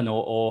things done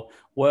or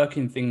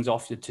working things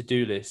off your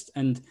to-do list.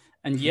 And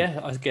And yeah,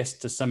 I guess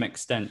to some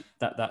extent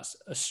that's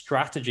a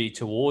strategy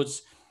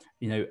towards,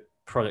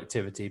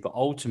 productivity, but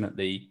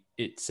ultimately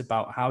it's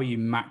about how you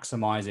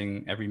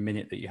maximizing every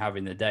minute that you have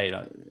in the day.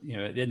 Like,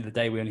 at the end of the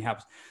day, we only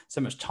have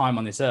so much time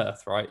on this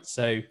earth, right?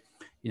 So,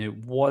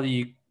 what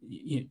are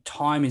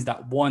time is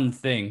that one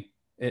thing.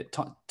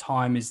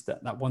 Time is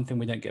that one thing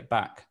we don't get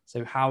back.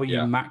 So how are you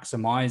Yeah.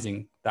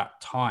 maximizing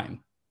that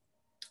time?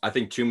 I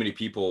think too many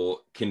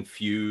people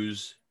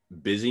confuse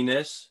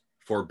busyness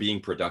for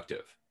being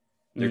productive.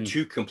 They're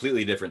two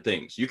completely different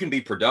things. You can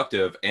be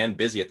productive and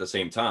busy at the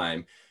same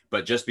time,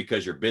 but just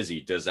because you're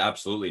busy does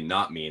absolutely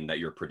not mean that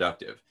you're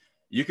productive.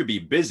 You could be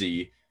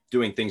busy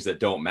doing things that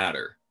don't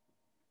matter.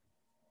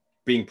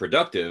 Being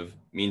productive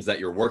means that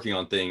you're working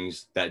on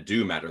things that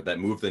do matter, that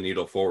move the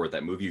needle forward,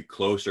 that move you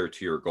closer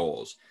to your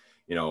goals.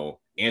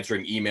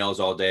 Answering emails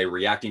all day,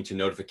 reacting to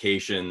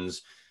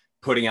notifications,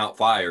 putting out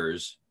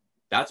fires.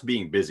 That's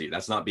being busy.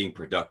 That's not being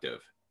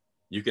productive.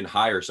 You can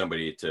hire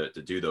somebody to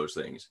do those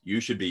things. You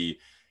should be,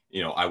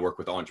 I work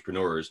with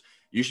entrepreneurs.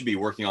 You should be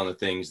working on the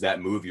things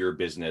that move your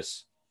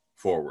business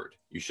forward.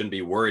 You shouldn't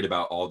be worried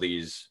about all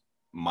these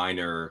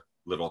minor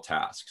little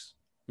tasks.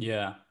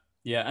 Yeah.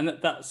 Yeah. And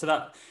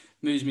that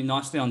moves me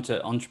nicely onto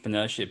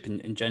entrepreneurship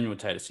in general,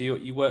 Taylor. So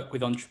you work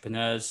with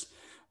entrepreneurs.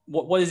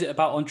 What is it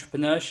about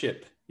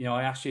entrepreneurship?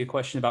 I asked you a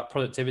question about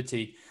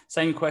productivity.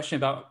 Same question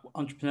about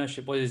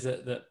entrepreneurship. What is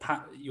it that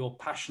you're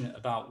passionate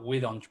about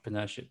with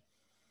entrepreneurship?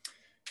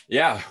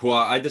 Yeah, well,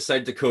 I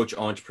decided to coach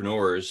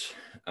entrepreneurs.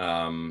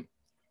 One,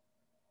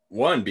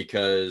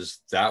 because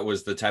that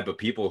was the type of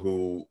people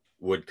who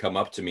would come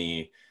up to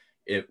me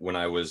when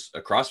I was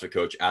a CrossFit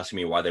coach, asking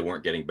me why they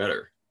weren't getting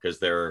better, because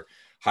they're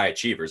high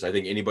achievers. I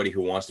think anybody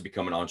who wants to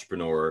become an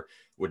entrepreneur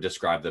would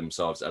describe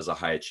themselves as a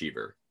high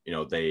achiever.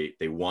 They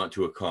want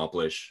to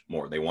accomplish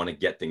more. They want to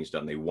get things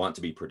done. They want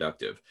to be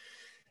productive.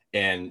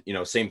 And,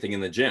 same thing in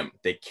the gym.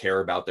 They care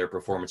about their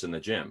performance in the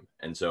gym.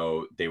 And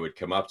so they would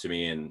come up to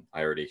me, and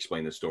I already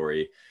explained the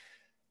story.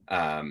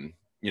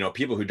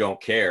 People who don't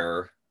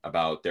care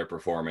about their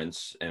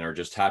performance and are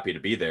just happy to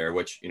be there,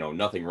 which,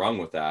 nothing wrong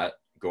with that.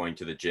 Going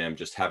to the gym,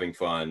 just having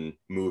fun,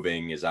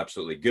 moving is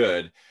absolutely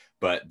good.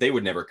 But they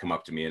would never come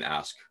up to me and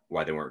ask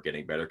why they weren't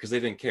getting better, because they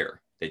didn't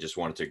care. They just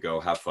wanted to go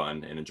have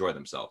fun and enjoy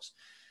themselves.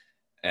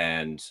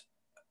 And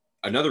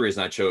another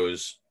reason I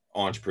chose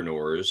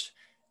entrepreneurs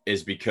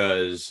is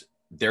because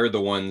they're the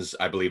ones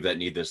I believe that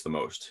need this the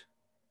most.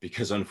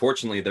 Because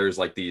unfortunately, there's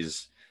like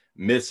these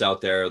myths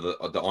out there. The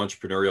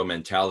entrepreneurial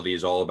mentality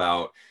is all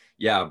about,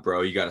 yeah,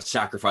 bro, you got to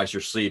sacrifice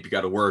your sleep. You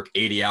got to work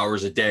 80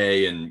 hours a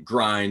day and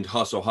grind,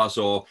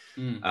 hustle.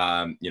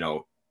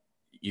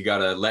 You got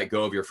to let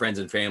go of your friends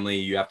and family.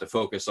 You have to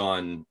focus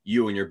on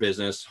you and your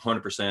business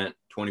 100%,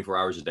 24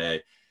 hours a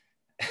day.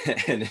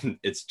 And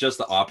it's just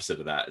the opposite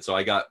of that. So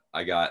I got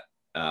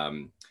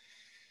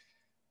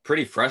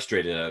pretty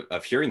frustrated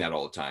of hearing that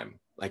all the time.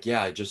 Like,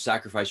 yeah, just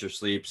sacrifice your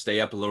sleep, stay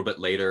up a little bit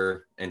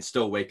later, and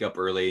still wake up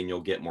early, and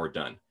you'll get more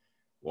done.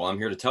 Well, I'm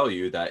here to tell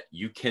you that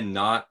you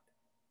cannot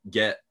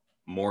get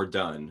more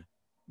done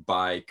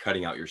by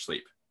cutting out your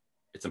sleep.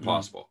 It's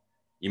impossible.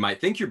 You might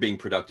think you're being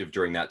productive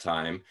during that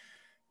time,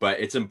 but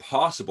it's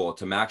impossible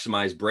to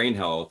maximize brain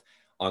health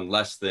on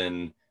less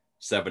than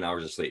 7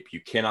 hours of sleep. You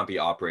cannot be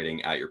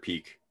operating at your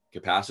peak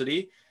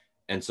capacity.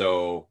 And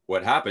so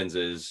what happens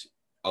is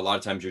a lot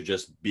of times you're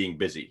just being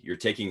busy. You're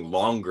taking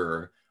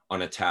longer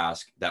on a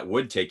task that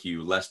would take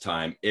you less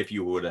time if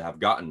you would have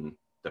gotten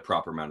the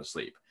proper amount of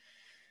sleep.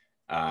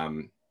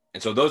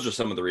 And so those are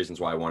some of the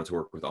reasons why I wanted to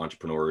work with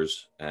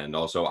entrepreneurs. And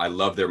also I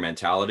love their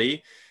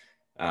mentality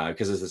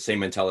because it's the same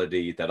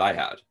mentality that I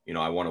had.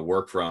 I want to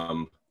work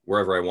from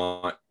wherever I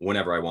want,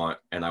 whenever I want,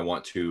 and I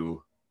want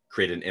to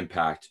create an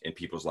impact in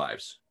people's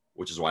lives,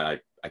 which is why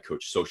I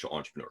coach social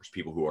entrepreneurs,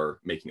 people who are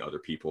making other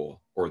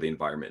people or the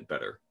environment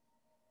better.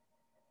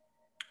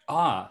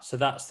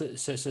 So so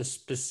it's a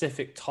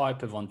specific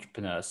type of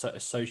entrepreneur, so a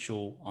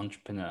social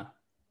entrepreneur.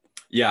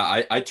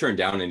 Yeah, I turn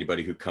down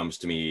anybody who comes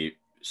to me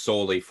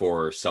solely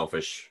for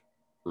selfish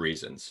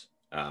reasons.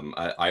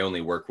 I only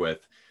work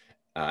with,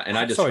 and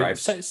I describe.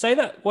 Sorry, say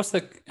that.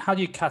 How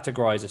do you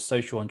categorize a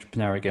social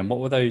entrepreneur again? What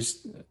were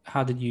those?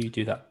 How did you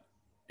do that?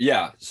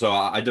 Yeah, so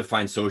I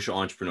define social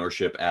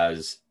entrepreneurship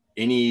as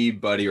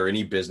anybody or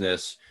any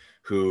business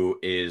who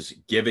is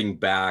giving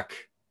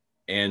back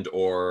and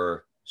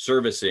or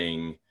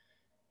servicing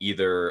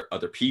either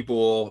other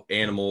people,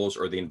 animals,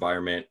 or the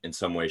environment in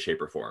some way,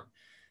 shape, or form.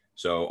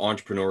 So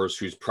entrepreneurs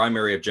whose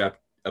primary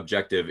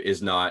objective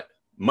is not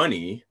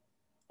money,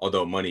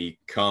 although money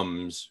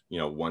comes,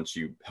 once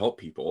you help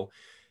people,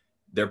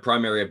 their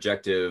primary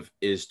objective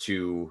is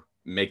to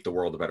make the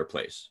world a better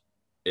place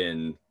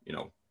in,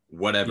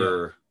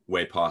 whatever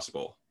way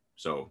possible.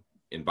 So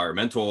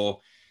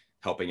environmental,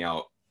 helping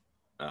out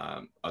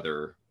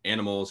other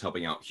animals,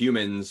 helping out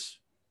humans,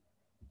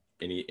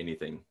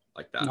 anything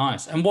like that.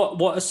 Nice. And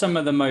what are some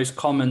of the most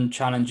common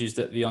challenges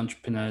that the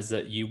entrepreneurs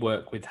that you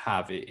work with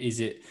have? Is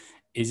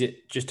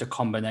it just a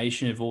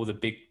combination of all the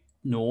big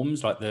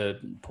norms like the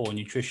poor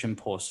nutrition,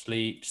 poor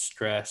sleep,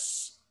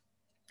 stress?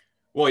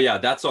 Well, yeah,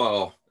 that's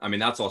all. I mean,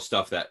 that's all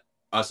stuff that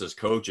us as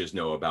coaches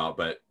know about,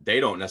 but they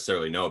don't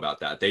necessarily know about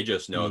that. They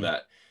just know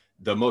that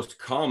the most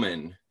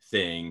common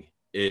thing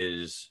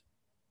is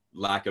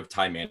lack of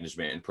time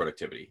management and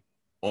productivity.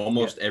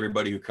 Almost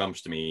everybody who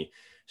comes to me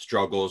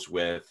struggles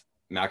with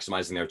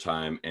maximizing their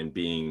time and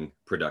being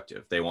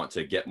productive. They want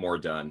to get more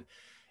done.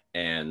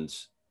 And,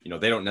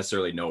 they don't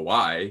necessarily know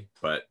why,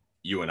 but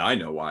you and I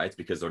know why. It's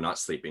because they're not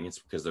sleeping. It's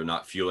because they're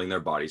not fueling their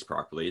bodies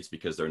properly. It's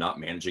because they're not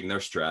managing their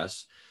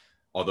stress,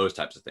 all those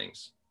types of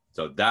things.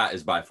 So that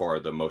is by far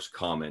the most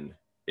common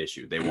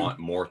issue. They want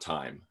more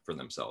time for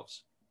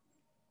themselves.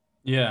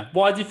 Yeah.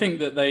 Why do you think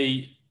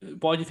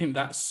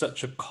that's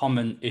such a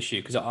common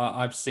issue? Because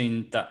I've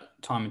seen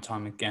that time and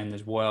time again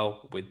as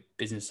well with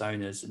business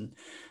owners, and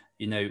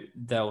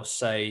they'll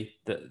say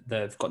that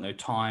they've got no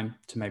time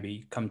to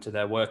maybe come to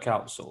their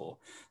workouts or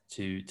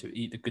to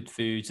eat the good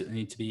foods that they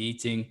need to be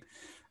eating.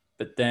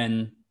 But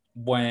then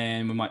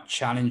when we might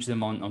challenge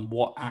them on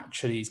what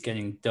actually is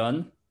getting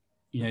done,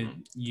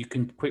 you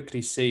can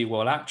quickly see,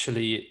 well,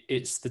 actually,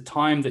 it's the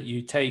time that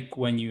you take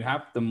when you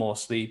have the more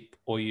sleep,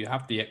 or you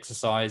have the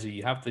exercise, or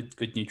you have the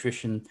good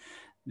nutrition,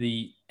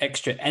 the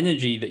extra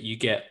energy that you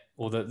get,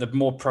 or the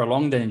more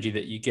prolonged energy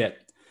that you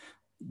get,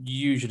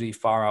 usually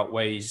far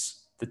outweighs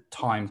the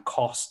time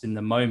cost in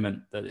the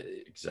moment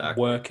that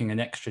working an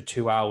extra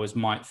 2 hours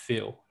might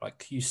feel.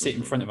 Like you sit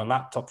in front of a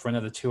laptop for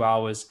another 2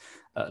 hours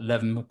at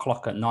 11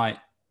 o'clock at night,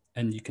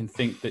 and you can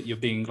think that you're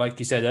being, like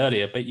you said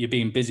earlier, but you're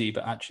being busy,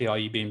 but actually, are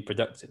you being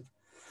productive?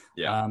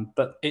 Yeah.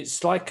 But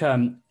it's like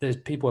there's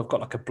people have got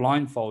like a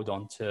blindfold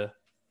on to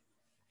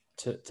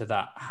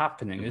that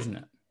happening, isn't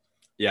it?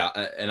 Yeah.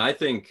 And I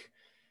think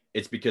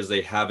it's because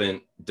they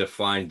haven't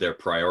defined their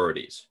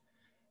priorities,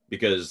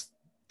 because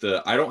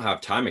I don't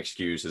have time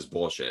excuse is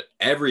bullshit.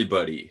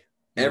 Everybody,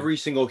 every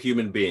single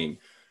human being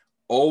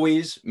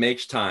always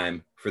makes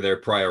time for their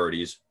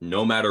priorities,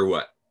 no matter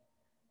what.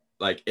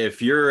 Like if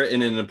you're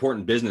in an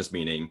important business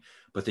meeting,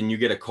 but then you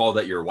get a call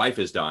that your wife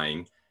is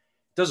dying, it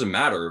doesn't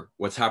matter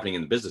what's happening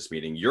in the business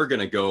meeting. You're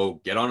going to go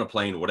get on a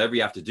plane, whatever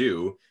you have to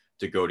do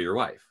to go to your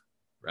wife,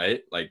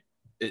 right? Like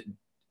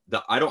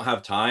I don't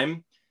have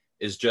time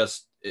is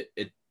just,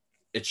 it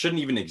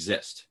shouldn't even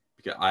exist,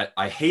 because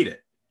I hate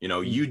it.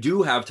 You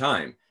do have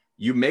time.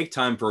 You make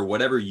time for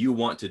whatever you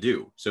want to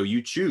do. So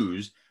you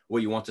choose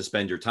what you want to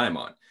spend your time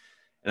on.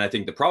 And I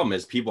think the problem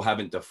is people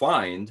haven't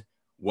defined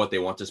what they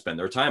want to spend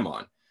their time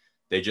on.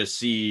 They just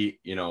see,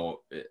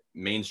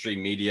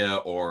 mainstream media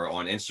or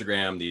on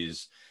Instagram,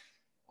 these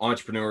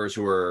entrepreneurs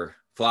who are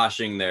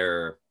flashing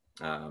their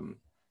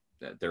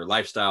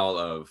lifestyle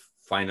of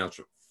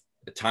financial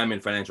time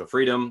and financial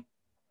freedom.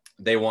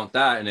 They want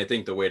that. And I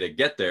think the way to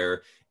get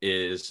there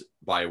is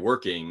by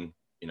working,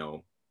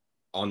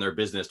 on their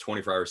business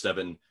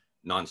 24/7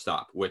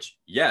 nonstop, which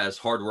yes,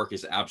 hard work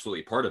is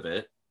absolutely part of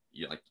it.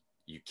 You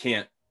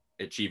can't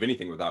achieve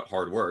anything without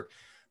hard work,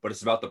 but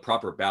it's about the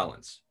proper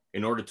balance.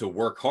 In order to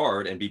work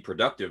hard and be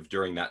productive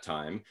during that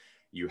time,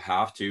 you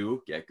have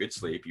to get good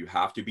sleep. You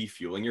have to be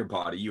fueling your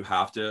body. You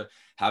have to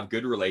have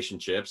good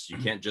relationships. You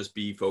can't just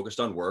be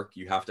focused on work.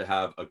 You have to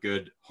have a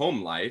good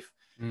home life.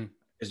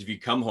 Because if you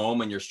come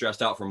home and you're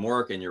stressed out from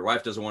work and your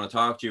wife doesn't want to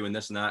talk to you and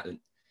this and that, and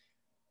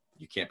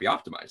you can't be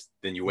optimized.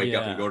 Then you wake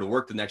up and go to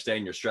work the next day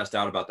and you're stressed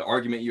out about the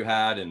argument you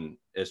had. And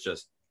it's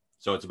just,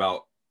 so it's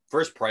about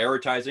first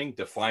prioritizing,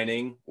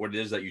 defining what it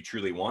is that you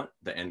truly want,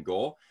 the end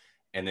goal,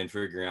 and then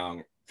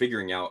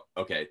figuring out,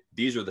 okay,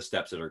 these are the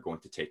steps that are going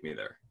to take me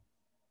there.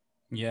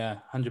 Yeah,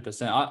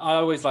 100%. I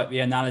always like the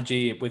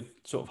analogy with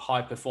sort of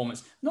high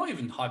performance, not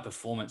even high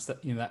performance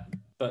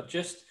but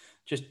just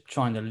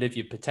trying to live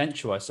your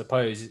potential, I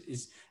suppose,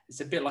 it's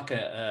a bit like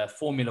a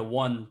Formula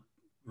One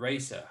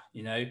racer.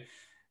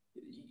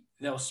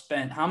 They'll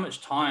spend how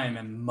much time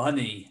and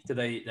money do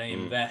they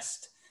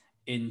invest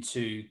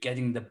into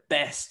getting the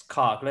best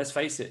car? Let's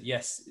face it.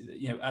 Yes.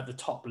 At the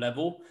top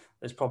level,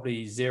 there's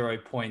probably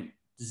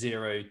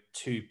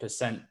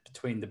 0.02%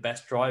 between the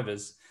best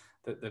drivers.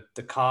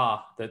 The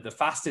car, the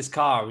fastest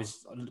car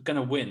is going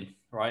to win.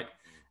 Right.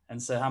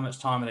 And so how much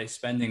time are they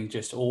spending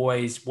just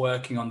always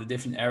working on the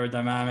different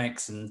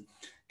aerodynamics and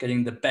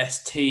getting the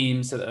best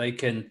team so that they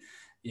can,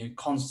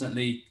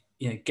 constantly,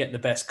 get the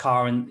best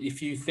car. And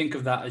if you think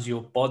of that as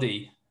your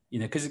body,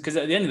 because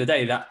at the end of the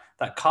day, that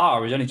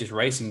car is only just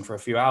racing for a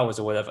few hours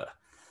or whatever.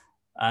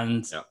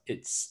 And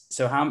it's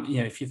so how,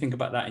 if you think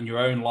about that in your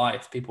own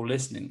life, people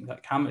listening,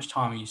 like how much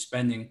time are you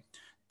spending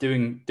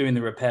doing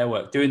the repair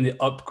work, doing the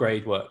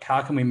upgrade work?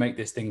 How can we make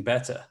this thing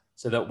better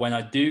so that when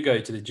I do go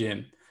to the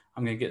gym,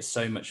 I'm going to get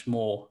so much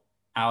more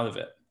out of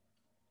it?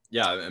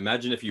 Yeah.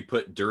 Imagine if you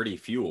put dirty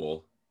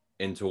fuel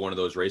into one of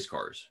those race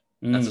cars.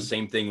 That's the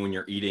same thing when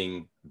you're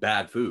eating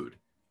bad food.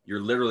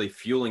 You're literally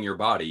fueling your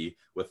body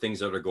with things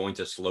that are going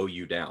to slow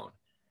you down.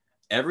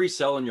 Every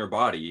cell in your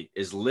body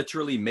is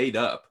literally made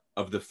up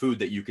of the food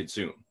that you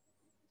consume.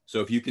 So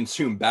if you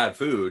consume bad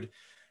food,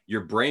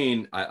 your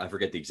brain, I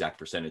forget the exact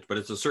percentage, but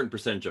it's a certain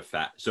percentage of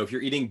fat. So if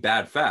you're eating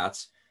bad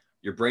fats,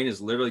 your brain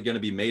is literally going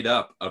to be made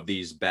up of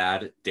these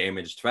bad,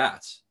 damaged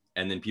fats.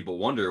 And then people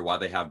wonder why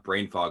they have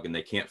brain fog and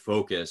they can't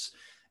focus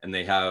and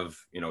they have,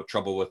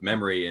 trouble with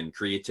memory and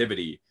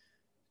creativity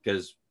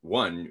because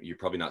one, you're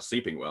probably not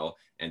sleeping well.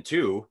 And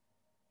two,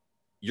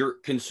 you're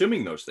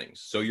consuming those things.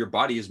 So your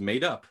body is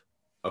made up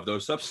of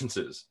those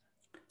substances.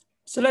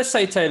 So let's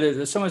say, Taylor,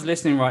 that someone's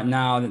listening right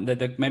now, that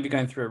they're maybe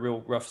going through a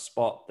real rough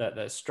spot, that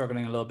they're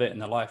struggling a little bit in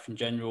their life in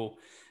general,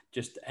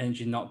 just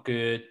energy not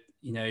good,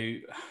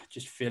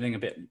 just feeling a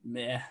bit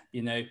meh,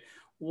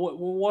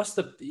 what's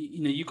the,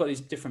 you've got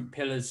these different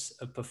pillars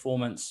of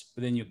performance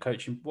within your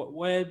coaching.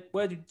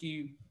 Where did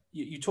you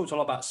talked a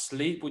lot about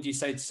sleep. Would you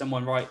say to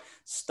someone, right,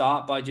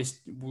 start by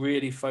just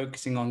really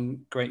focusing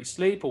on great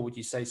sleep? Or would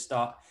you say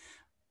start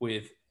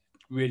with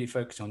really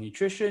focus on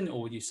nutrition?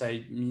 Or would you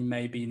say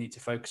maybe you need to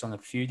focus on a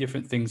few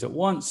different things at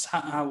once?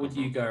 How would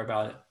you go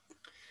about it?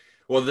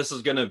 Well, this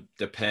is going to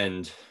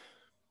depend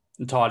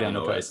entirely on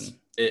the person.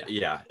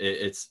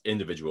 It's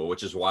individual,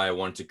 which is why I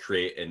wanted to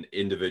create an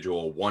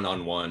individual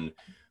one-on-one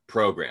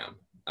program.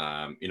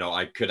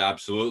 I could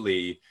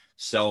absolutely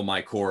sell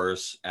my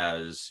course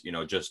as,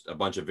 just a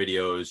bunch of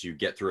videos, you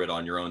get through it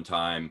on your own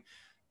time,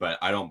 but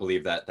I don't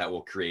believe that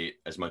will create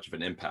as much of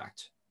an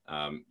impact.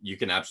 You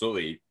can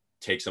absolutely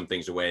take some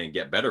things away and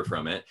get better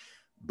from it.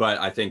 But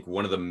I think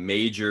one of the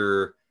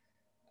major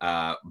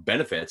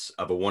benefits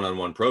of a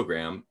one-on-one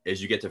program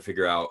is you get to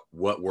figure out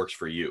what works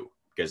for you,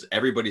 because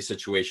everybody's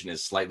situation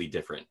is slightly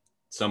different.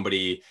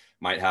 Somebody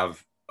might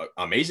have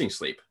amazing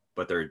sleep,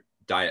 but their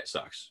diet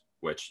sucks,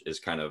 which is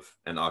kind of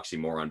an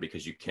oxymoron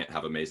because you can't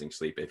have amazing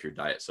sleep if your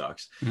diet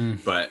sucks.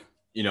 But,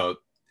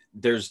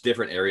 there's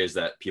different areas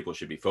that people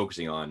should be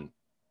focusing on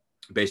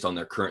based on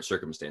their current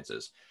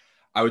circumstances.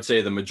 I would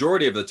say the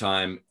majority of the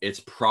time,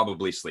 it's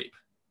probably sleep.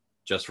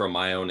 Just from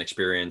my own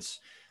experience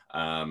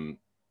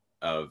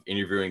of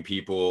interviewing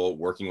people,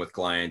 working with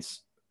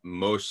clients,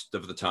 most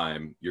of the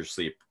time your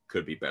sleep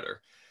could be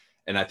better.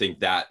 And I think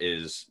that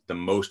is the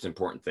most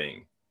important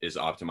thing, is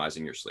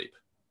optimizing your sleep.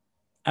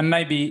 And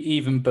maybe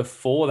even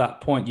before that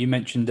point, you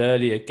mentioned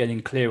earlier,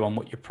 getting clear on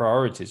what your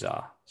priorities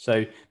are.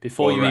 So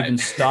before even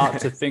start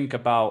to think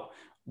about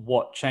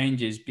what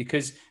changes,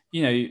 because,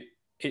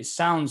 it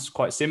sounds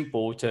quite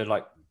simple to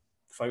like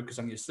focus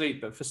on your sleep.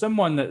 But for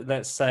someone that,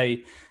 let's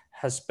say,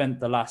 has spent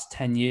the last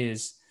 10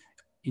 years,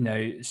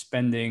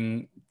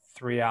 spending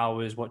 3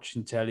 hours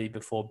watching telly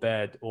before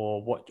bed,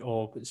 or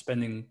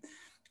spending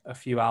a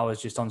few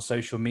hours just on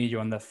social media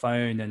on their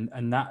phone,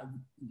 and that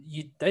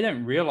they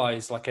don't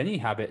realize, like any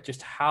habit,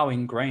 just how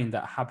ingrained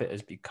that habit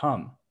has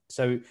become.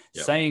 So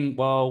saying,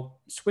 well,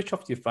 switch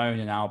off your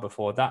phone an hour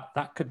before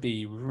that could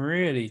be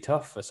really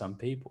tough for some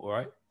people,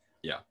 right?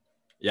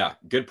 Yeah,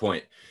 good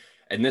point.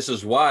 And this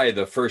is why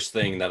the first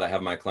thing that I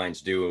have my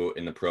clients do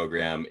in the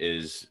program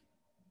is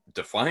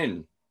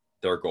define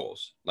their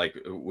goals. Like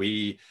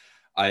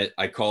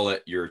I call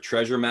it your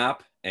treasure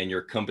map and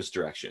your compass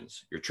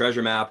directions. Your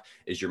treasure map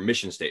is your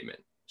mission statement.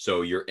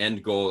 So your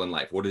end goal in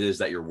life, what it is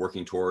that you're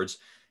working towards.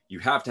 You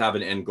have to have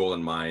an end goal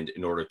in mind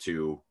in order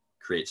to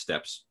create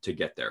steps to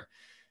get there.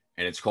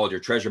 And it's called your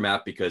treasure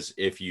map because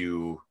if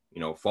you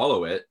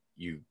follow it,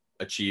 you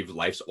achieve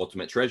life's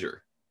ultimate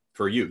treasure.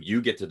 For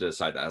you get to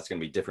decide that. That's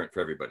going to be different for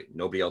everybody.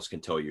 Nobody else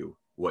can tell you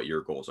what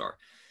your goals are.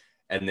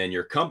 And then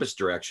your compass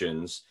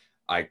directions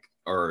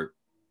are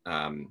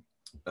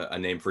a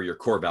name for your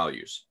core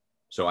values.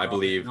 So I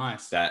believe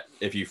that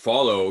if you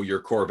follow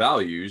your core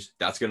values,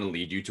 that's going to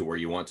lead you to where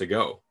you want to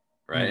go,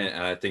 right?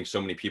 And I think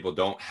so many people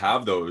don't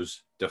have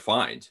those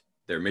defined,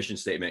 their mission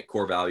statement,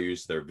 core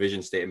values, their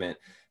vision statement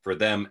for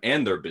them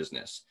and their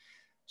business.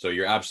 So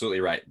you're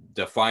absolutely right.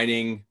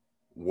 Defining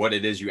what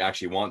it is you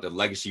actually want, the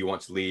legacy you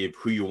want to leave,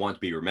 who you want to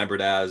be remembered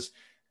as,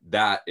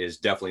 that is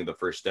definitely the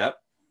first step,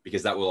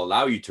 because that will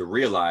allow you to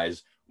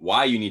realize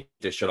why you need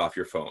to shut off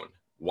your phone,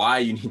 why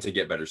you need to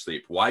get better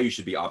sleep, why you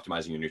should be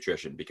optimizing your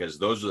nutrition, because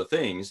those are the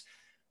things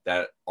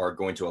that are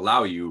going to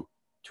allow you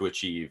to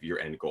achieve your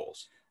end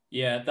goals.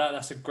 Yeah,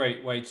 that's a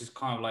great way to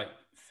kind of like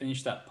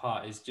finish that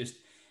part, is just,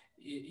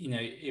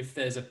 if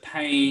there's a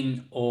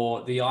pain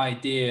or the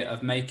idea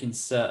of making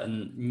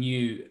certain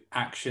new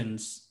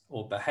actions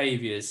or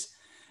behaviors,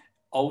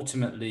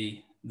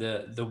 ultimately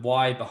the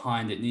why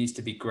behind it needs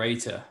to be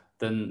greater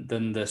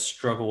than the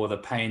struggle or the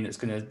pain that's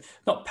going to,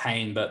 not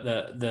pain, but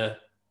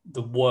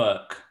the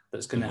work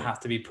that's going to have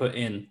to be put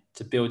in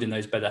to building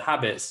those better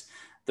habits.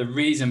 The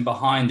reason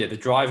behind it, the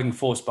driving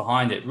force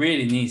behind it,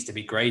 really needs to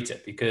be greater,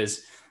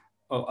 because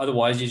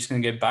otherwise you're just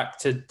going to go back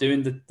to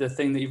doing the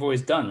thing that you've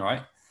always done,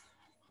 right?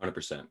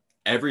 100%.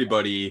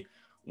 Everybody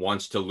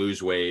wants to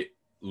lose weight,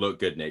 look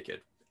good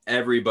naked.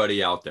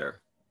 Everybody out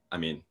there. I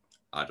mean,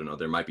 I don't know,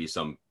 there might be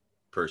some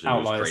person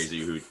who's crazy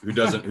who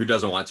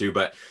doesn't want to,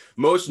 but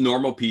most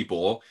normal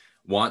people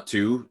want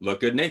to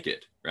look good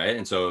naked, right?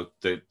 And so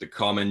the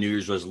common New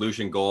Year's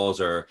resolution goals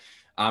are,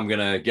 I'm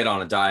gonna get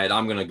on a diet,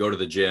 I'm gonna go to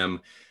the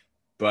gym.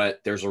 But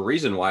there's a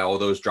reason why all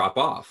those drop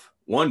off.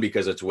 One,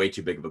 because it's way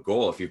too big of a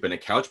goal. If you've been a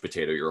couch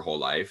potato your whole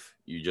life,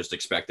 you just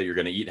expect that you're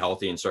going to eat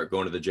healthy and start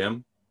going to the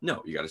gym.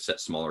 No, you got to set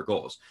smaller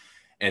goals.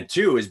 And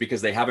two is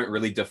because they haven't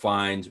really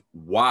defined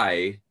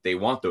why they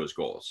want those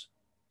goals.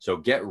 So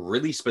get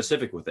really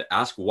specific with it.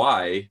 Ask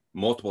why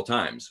multiple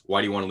times. Why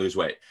do you want to lose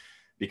weight?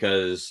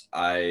 Because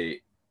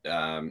I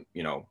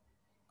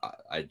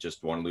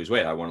just want to lose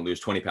weight. I want to lose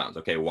 20 pounds.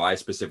 Okay. Why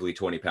specifically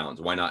 20 pounds?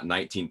 Why not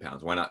 19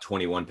 pounds? Why not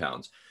 21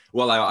 pounds?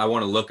 Well, I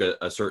want to look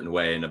a certain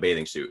way in a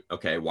bathing suit.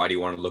 Okay. Why do you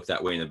want to look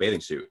that way in a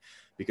bathing suit?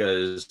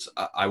 Because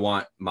I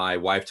want my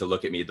wife to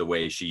look at me the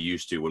way she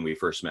used to when we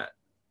first met.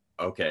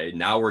 Okay.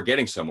 Now we're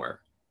getting somewhere.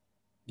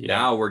 Yeah.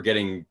 Now we're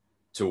getting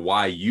to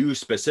why you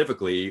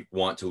specifically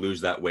want to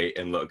lose that weight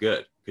and look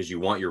good, because you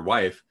want your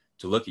wife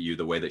to look at you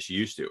the way that she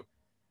used to.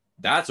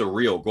 That's a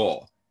real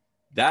goal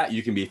that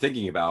you can be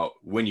thinking about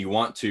when you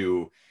want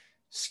to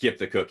skip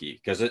the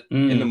cookie, because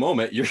in the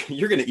moment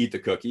you're going to eat the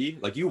cookie,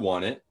 like you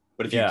want it.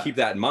 But if you keep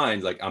that in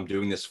mind, like I'm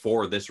doing this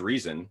for this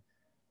reason,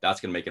 that's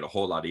going to make it a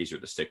whole lot easier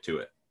to stick to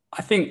it.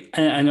 I think,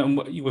 and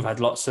we've had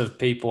lots of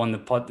people on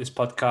this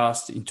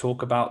podcast and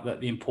talk about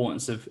the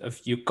importance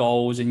of your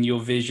goals and your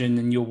vision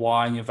and your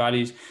why and your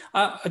values.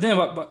 I don't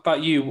know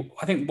about you.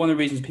 I think one of the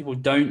reasons people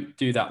don't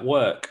do that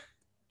work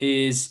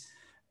is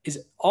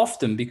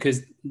often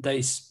because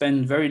they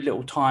spend very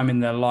little time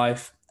in their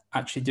life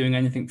actually doing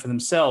anything for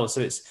themselves.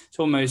 So it's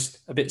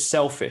almost a bit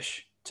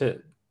selfish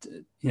to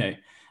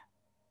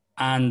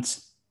and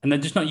they're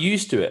just not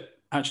used to it.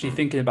 Actually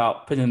thinking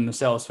about putting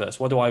themselves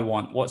first. What do I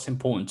want? What's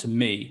important to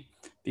me?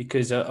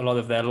 Because a lot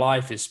of their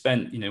life is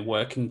spent,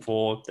 working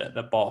for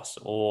the boss,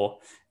 or,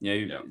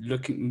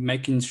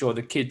 making sure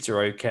the kids are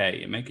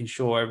okay and making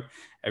sure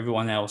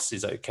everyone else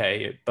is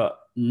okay, but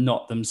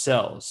not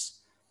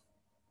themselves.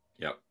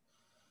 Yep.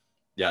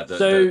 Yeah.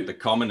 The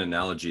common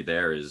analogy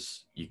there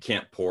is you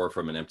can't pour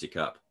from an empty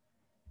cup.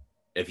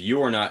 If you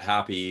are not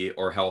happy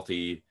or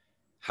healthy,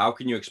 how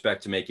can you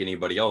expect to make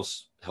anybody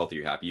else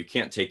healthy or happy? You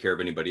can't take care of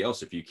anybody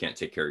else if you can't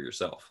take care of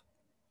yourself.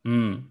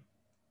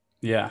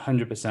 Yeah,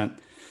 100%.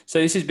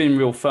 So this has been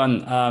real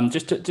fun.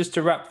 Just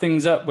to wrap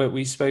things up, where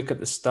we spoke at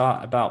the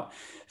start about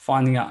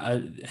finding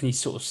out any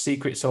sort of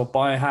secrets or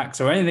biohacks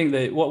or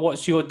anything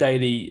what's your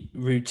daily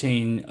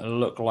routine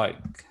look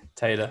like,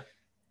 Taylor?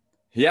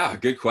 Yeah,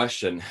 good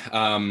question.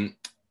 I'm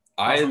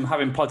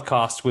having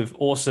podcasts with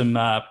awesome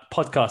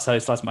podcast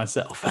hosts like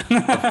myself.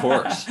 Of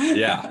course.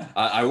 Yeah.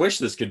 I wish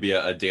this could be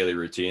a daily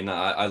routine.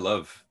 I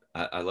love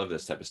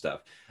this type of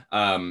stuff.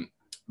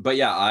 But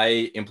yeah,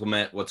 I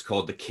implement what's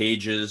called the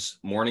Cages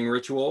morning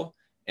ritual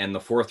and the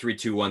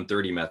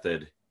 4-3-2-1-30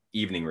 method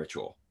evening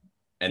ritual.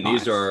 And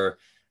These are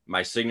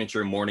my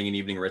signature morning and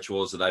evening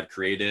rituals that I've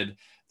created,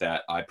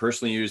 that I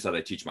personally use, that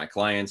I teach my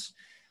clients.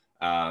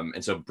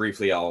 And so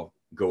briefly, I'll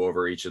go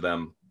over each of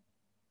them.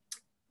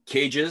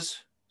 Cages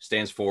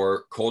stands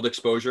for cold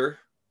exposure,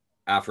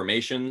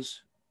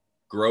 affirmations,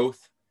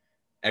 growth,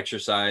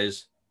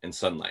 exercise, and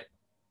sunlight.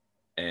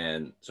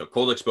 And so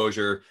cold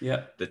exposure,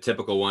 the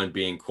typical one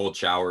being cold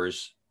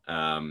showers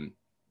in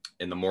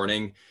the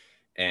morning,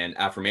 and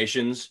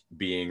affirmations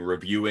being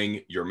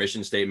reviewing your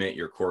mission statement,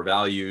 your core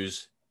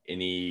values,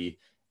 any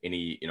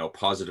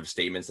positive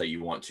statements that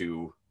you want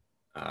to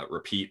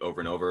repeat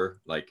over and over,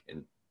 like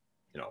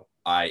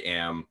I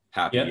am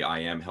happy, I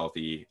am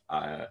healthy.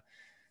 Like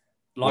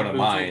we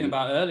were talking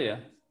about earlier.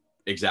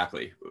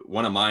 Exactly.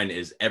 One of mine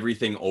is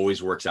everything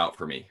always works out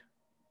for me.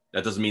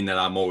 That doesn't mean that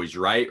I'm always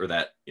right or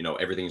that,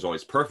 everything's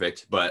always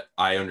perfect, but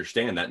I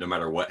understand that no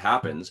matter what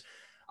happens,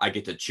 I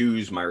get to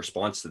choose my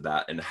response to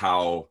that and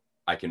how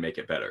I can make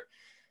it better.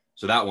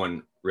 So that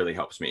one really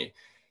helps me.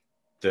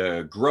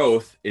 The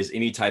growth is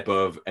any type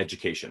of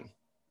education,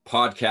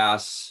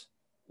 podcasts,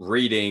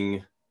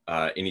 reading,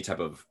 any type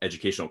of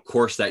educational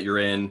course that you're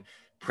in,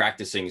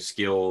 practicing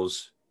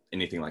skills,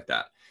 anything like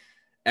that.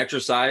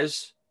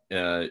 Exercise,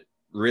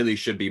 really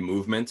should be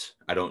movement.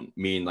 I don't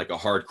mean like a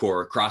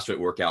hardcore CrossFit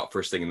workout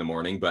first thing in the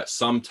morning, but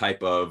some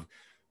type of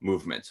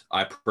movement.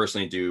 I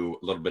personally do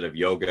a little bit of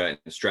yoga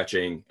and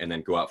stretching, and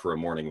then go out for a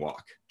morning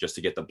walk just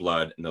to get the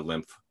blood and the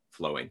lymph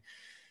flowing.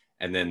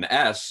 And then the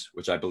S,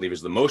 which I believe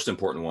is the most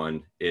important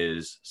one,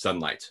 is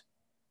sunlight,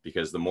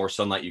 because the more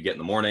sunlight you get in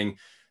the morning,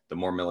 the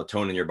more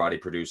melatonin your body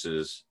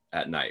produces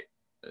at night.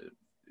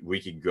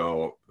 We could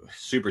go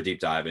super deep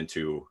dive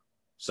into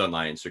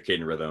sunlight and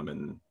circadian rhythm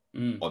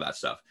and all that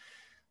stuff.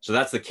 So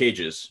that's the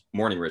Cages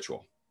morning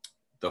ritual.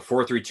 The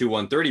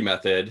 4-3-2-1-30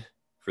 method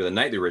for the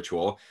nightly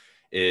ritual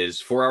is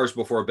 4 hours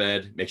before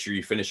bed. Make sure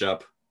you finish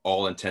up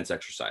all intense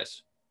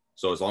exercise.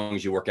 So as long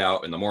as you work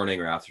out in the morning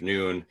or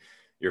afternoon,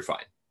 you're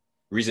fine.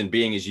 Reason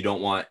being is you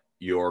don't want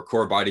your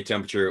core body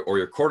temperature or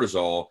your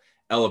cortisol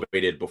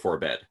elevated before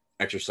bed.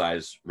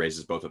 Exercise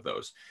raises both of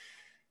those.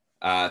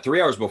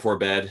 3 hours before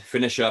bed,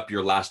 finish up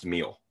your last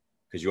meal,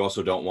 because you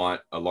also don't want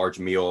a large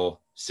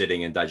meal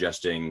sitting and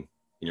digesting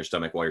in your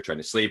stomach while you're trying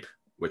to sleep,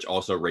 which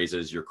also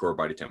raises your core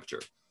body temperature.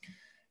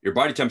 Your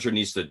body temperature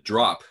needs to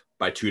drop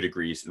by 2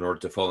 degrees in order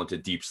to fall into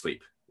deep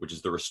sleep, which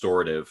is the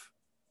restorative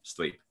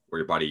sleep, where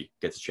your body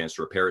gets a chance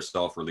to repair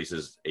itself,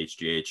 releases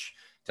HGH,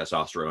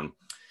 testosterone.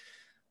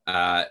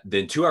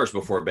 Then 2 hours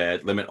before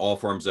bed, limit all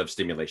forms of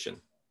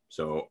stimulation.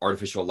 So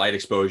artificial light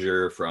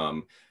exposure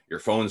from your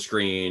phone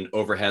screen,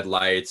 overhead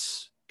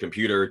lights,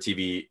 computer,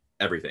 TV,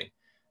 everything.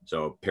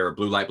 So a pair of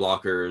blue light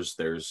blockers.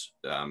 There's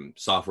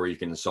software you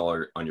can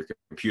install on your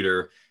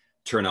computer,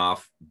 turn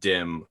off,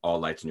 dim all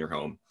lights in your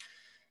home.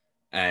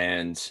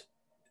 And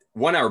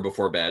 1 hour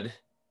before bed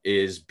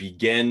is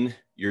begin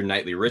your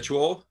nightly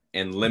ritual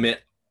and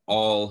limit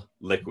all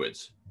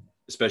liquids,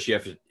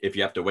 especially if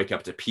you have to wake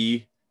up to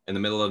pee in the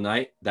middle of the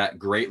night. That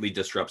greatly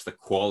disrupts the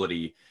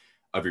quality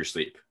of your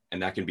sleep.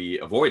 And that can be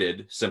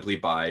avoided simply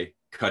by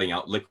cutting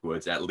out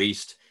liquids at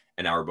least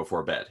an hour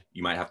before bed.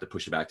 You might have to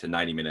push it back to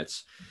 90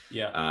 minutes.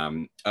 Yeah.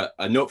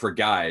 A note for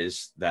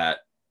guys that,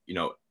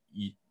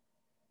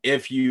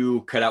 if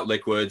you cut out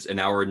liquids an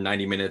hour,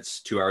 90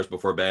 minutes, 2 hours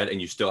before bed,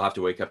 and you still have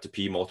to wake up to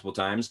pee multiple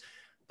times,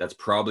 that's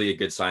probably a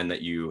good sign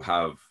that you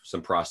have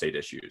some prostate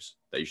issues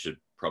that you should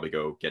probably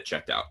go get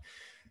checked out.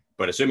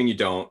 But assuming you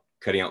don't,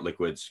 cutting out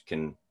liquids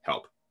can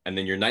help. And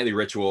then your nightly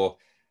ritual,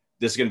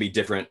 this is going to be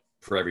different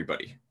for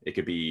everybody. It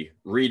could be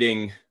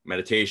reading,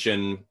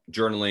 meditation,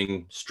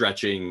 journaling,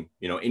 stretching,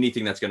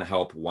 anything that's going to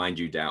help wind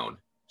you down.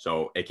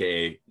 So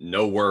AKA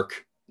no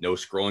work, no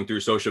scrolling through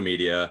social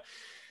media.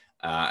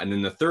 And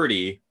then the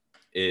 30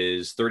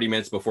 is 30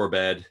 minutes before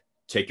bed,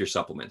 take your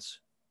supplements.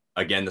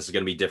 Again, this is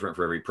going to be different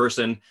for every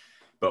person,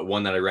 but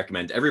one that I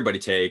recommend everybody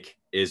take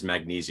is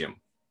magnesium,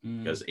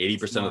 because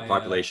 80% of the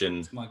population,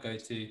 it's my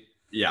go-to.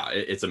 Yeah,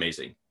 it's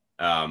amazing.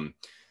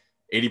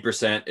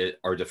 80%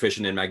 are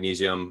deficient in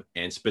magnesium,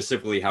 and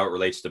specifically how it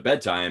relates to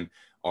bedtime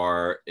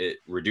it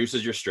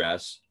reduces your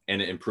stress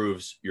and it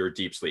improves your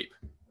deep sleep.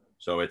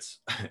 So it's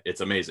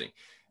amazing.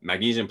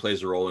 Magnesium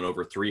plays a role in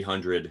over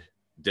 300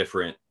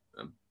 different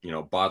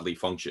bodily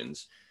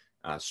functions,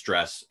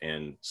 stress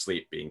and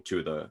sleep being two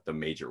of the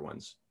major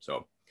ones.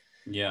 So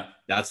yeah,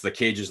 that's the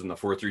cages in the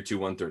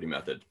 4-3-2-1-30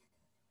 method.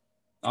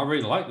 I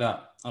really like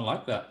that. I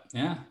like that.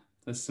 Yeah,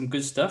 there's some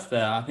good stuff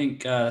there. I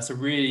think that's a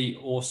really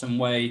awesome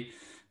way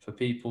for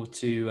people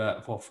to,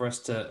 for us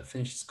to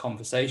finish this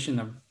conversation.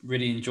 I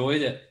really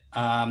enjoyed it.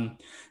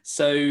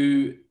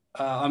 So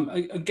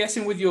I'm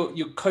guessing with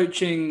your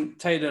coaching,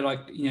 Taylor,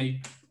 like, you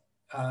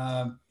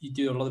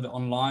do a lot of it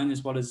online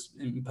as well as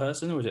in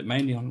person, or is it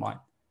mainly online?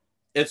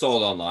 It's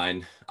all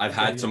online. I've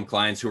had some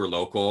clients who are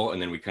local,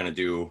 and then we kind of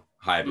do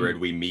hybrid.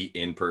 We meet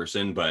in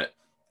person, but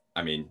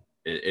I mean,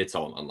 it's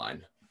all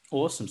online.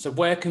 Awesome. So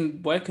where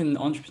can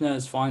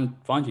entrepreneurs find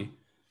you?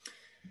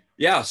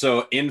 Yeah.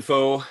 So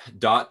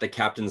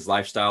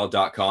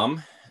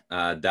info.thecaptainslifestyle.com.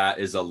 That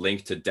is a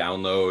link to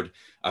download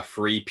a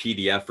free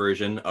PDF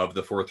version of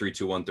the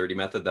 4-3-2-1-30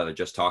 method that I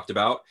just talked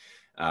about.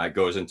 It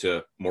goes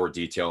into more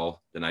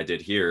detail than I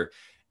did here.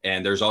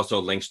 And there's also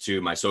links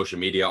to my social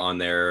media on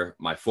there,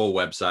 my full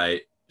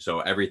website. So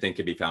everything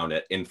can be found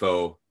at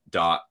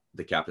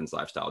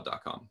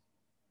info.thecaptainslifestyle.com.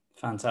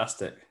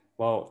 Fantastic.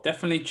 Well,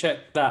 definitely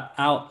check that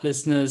out,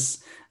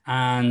 listeners.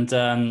 And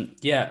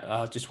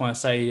I just want to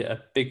say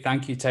a big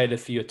thank you, Taylor,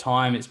 for your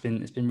time. It's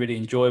been really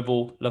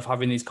enjoyable. Love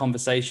having these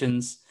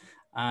conversations.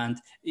 And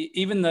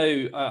even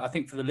though I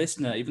think for the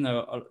listener, even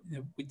though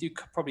we do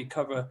probably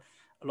cover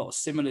a lot of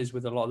similars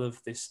with a lot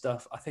of this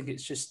stuff, I think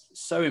it's just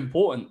so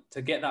important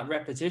to get that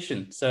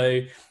repetition. So,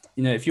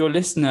 if you're a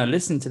listener,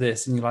 listen to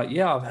this and you're like,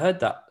 yeah, I've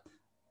heard that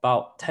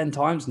about 10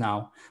 times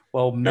now.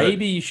 Well,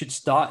 maybe you should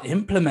start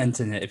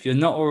implementing it if you're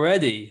not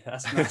already.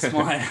 That's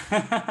my...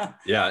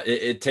 Yeah,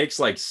 it takes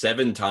like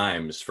 7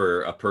 times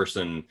for a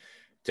person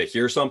to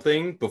hear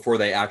something before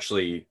they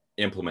actually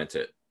implement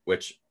it,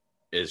 which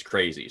is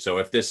crazy. So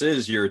if this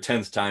is your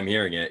 10th time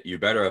hearing it, you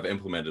better have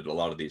implemented a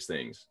lot of these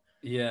things.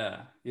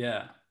 Yeah.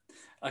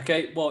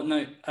 Okay, well,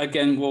 no,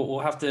 again, we'll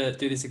have to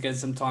do this again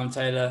sometime,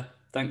 Taylor.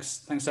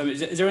 Thanks so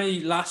much. Is there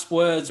any last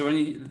words or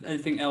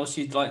anything else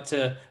you'd like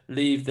to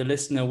leave the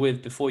listener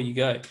with before you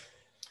go?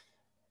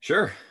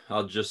 Sure.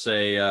 I'll just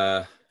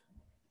say,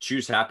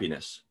 choose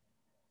happiness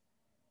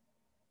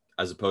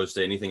as opposed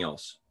to anything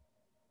else.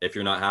 If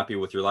you're not happy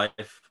with your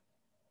life,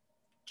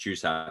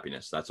 choose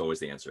happiness. That's always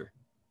the answer.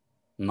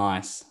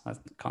 Nice. I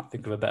can't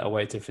think of a better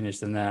way to finish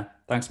than there.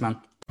 Thanks,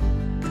 man.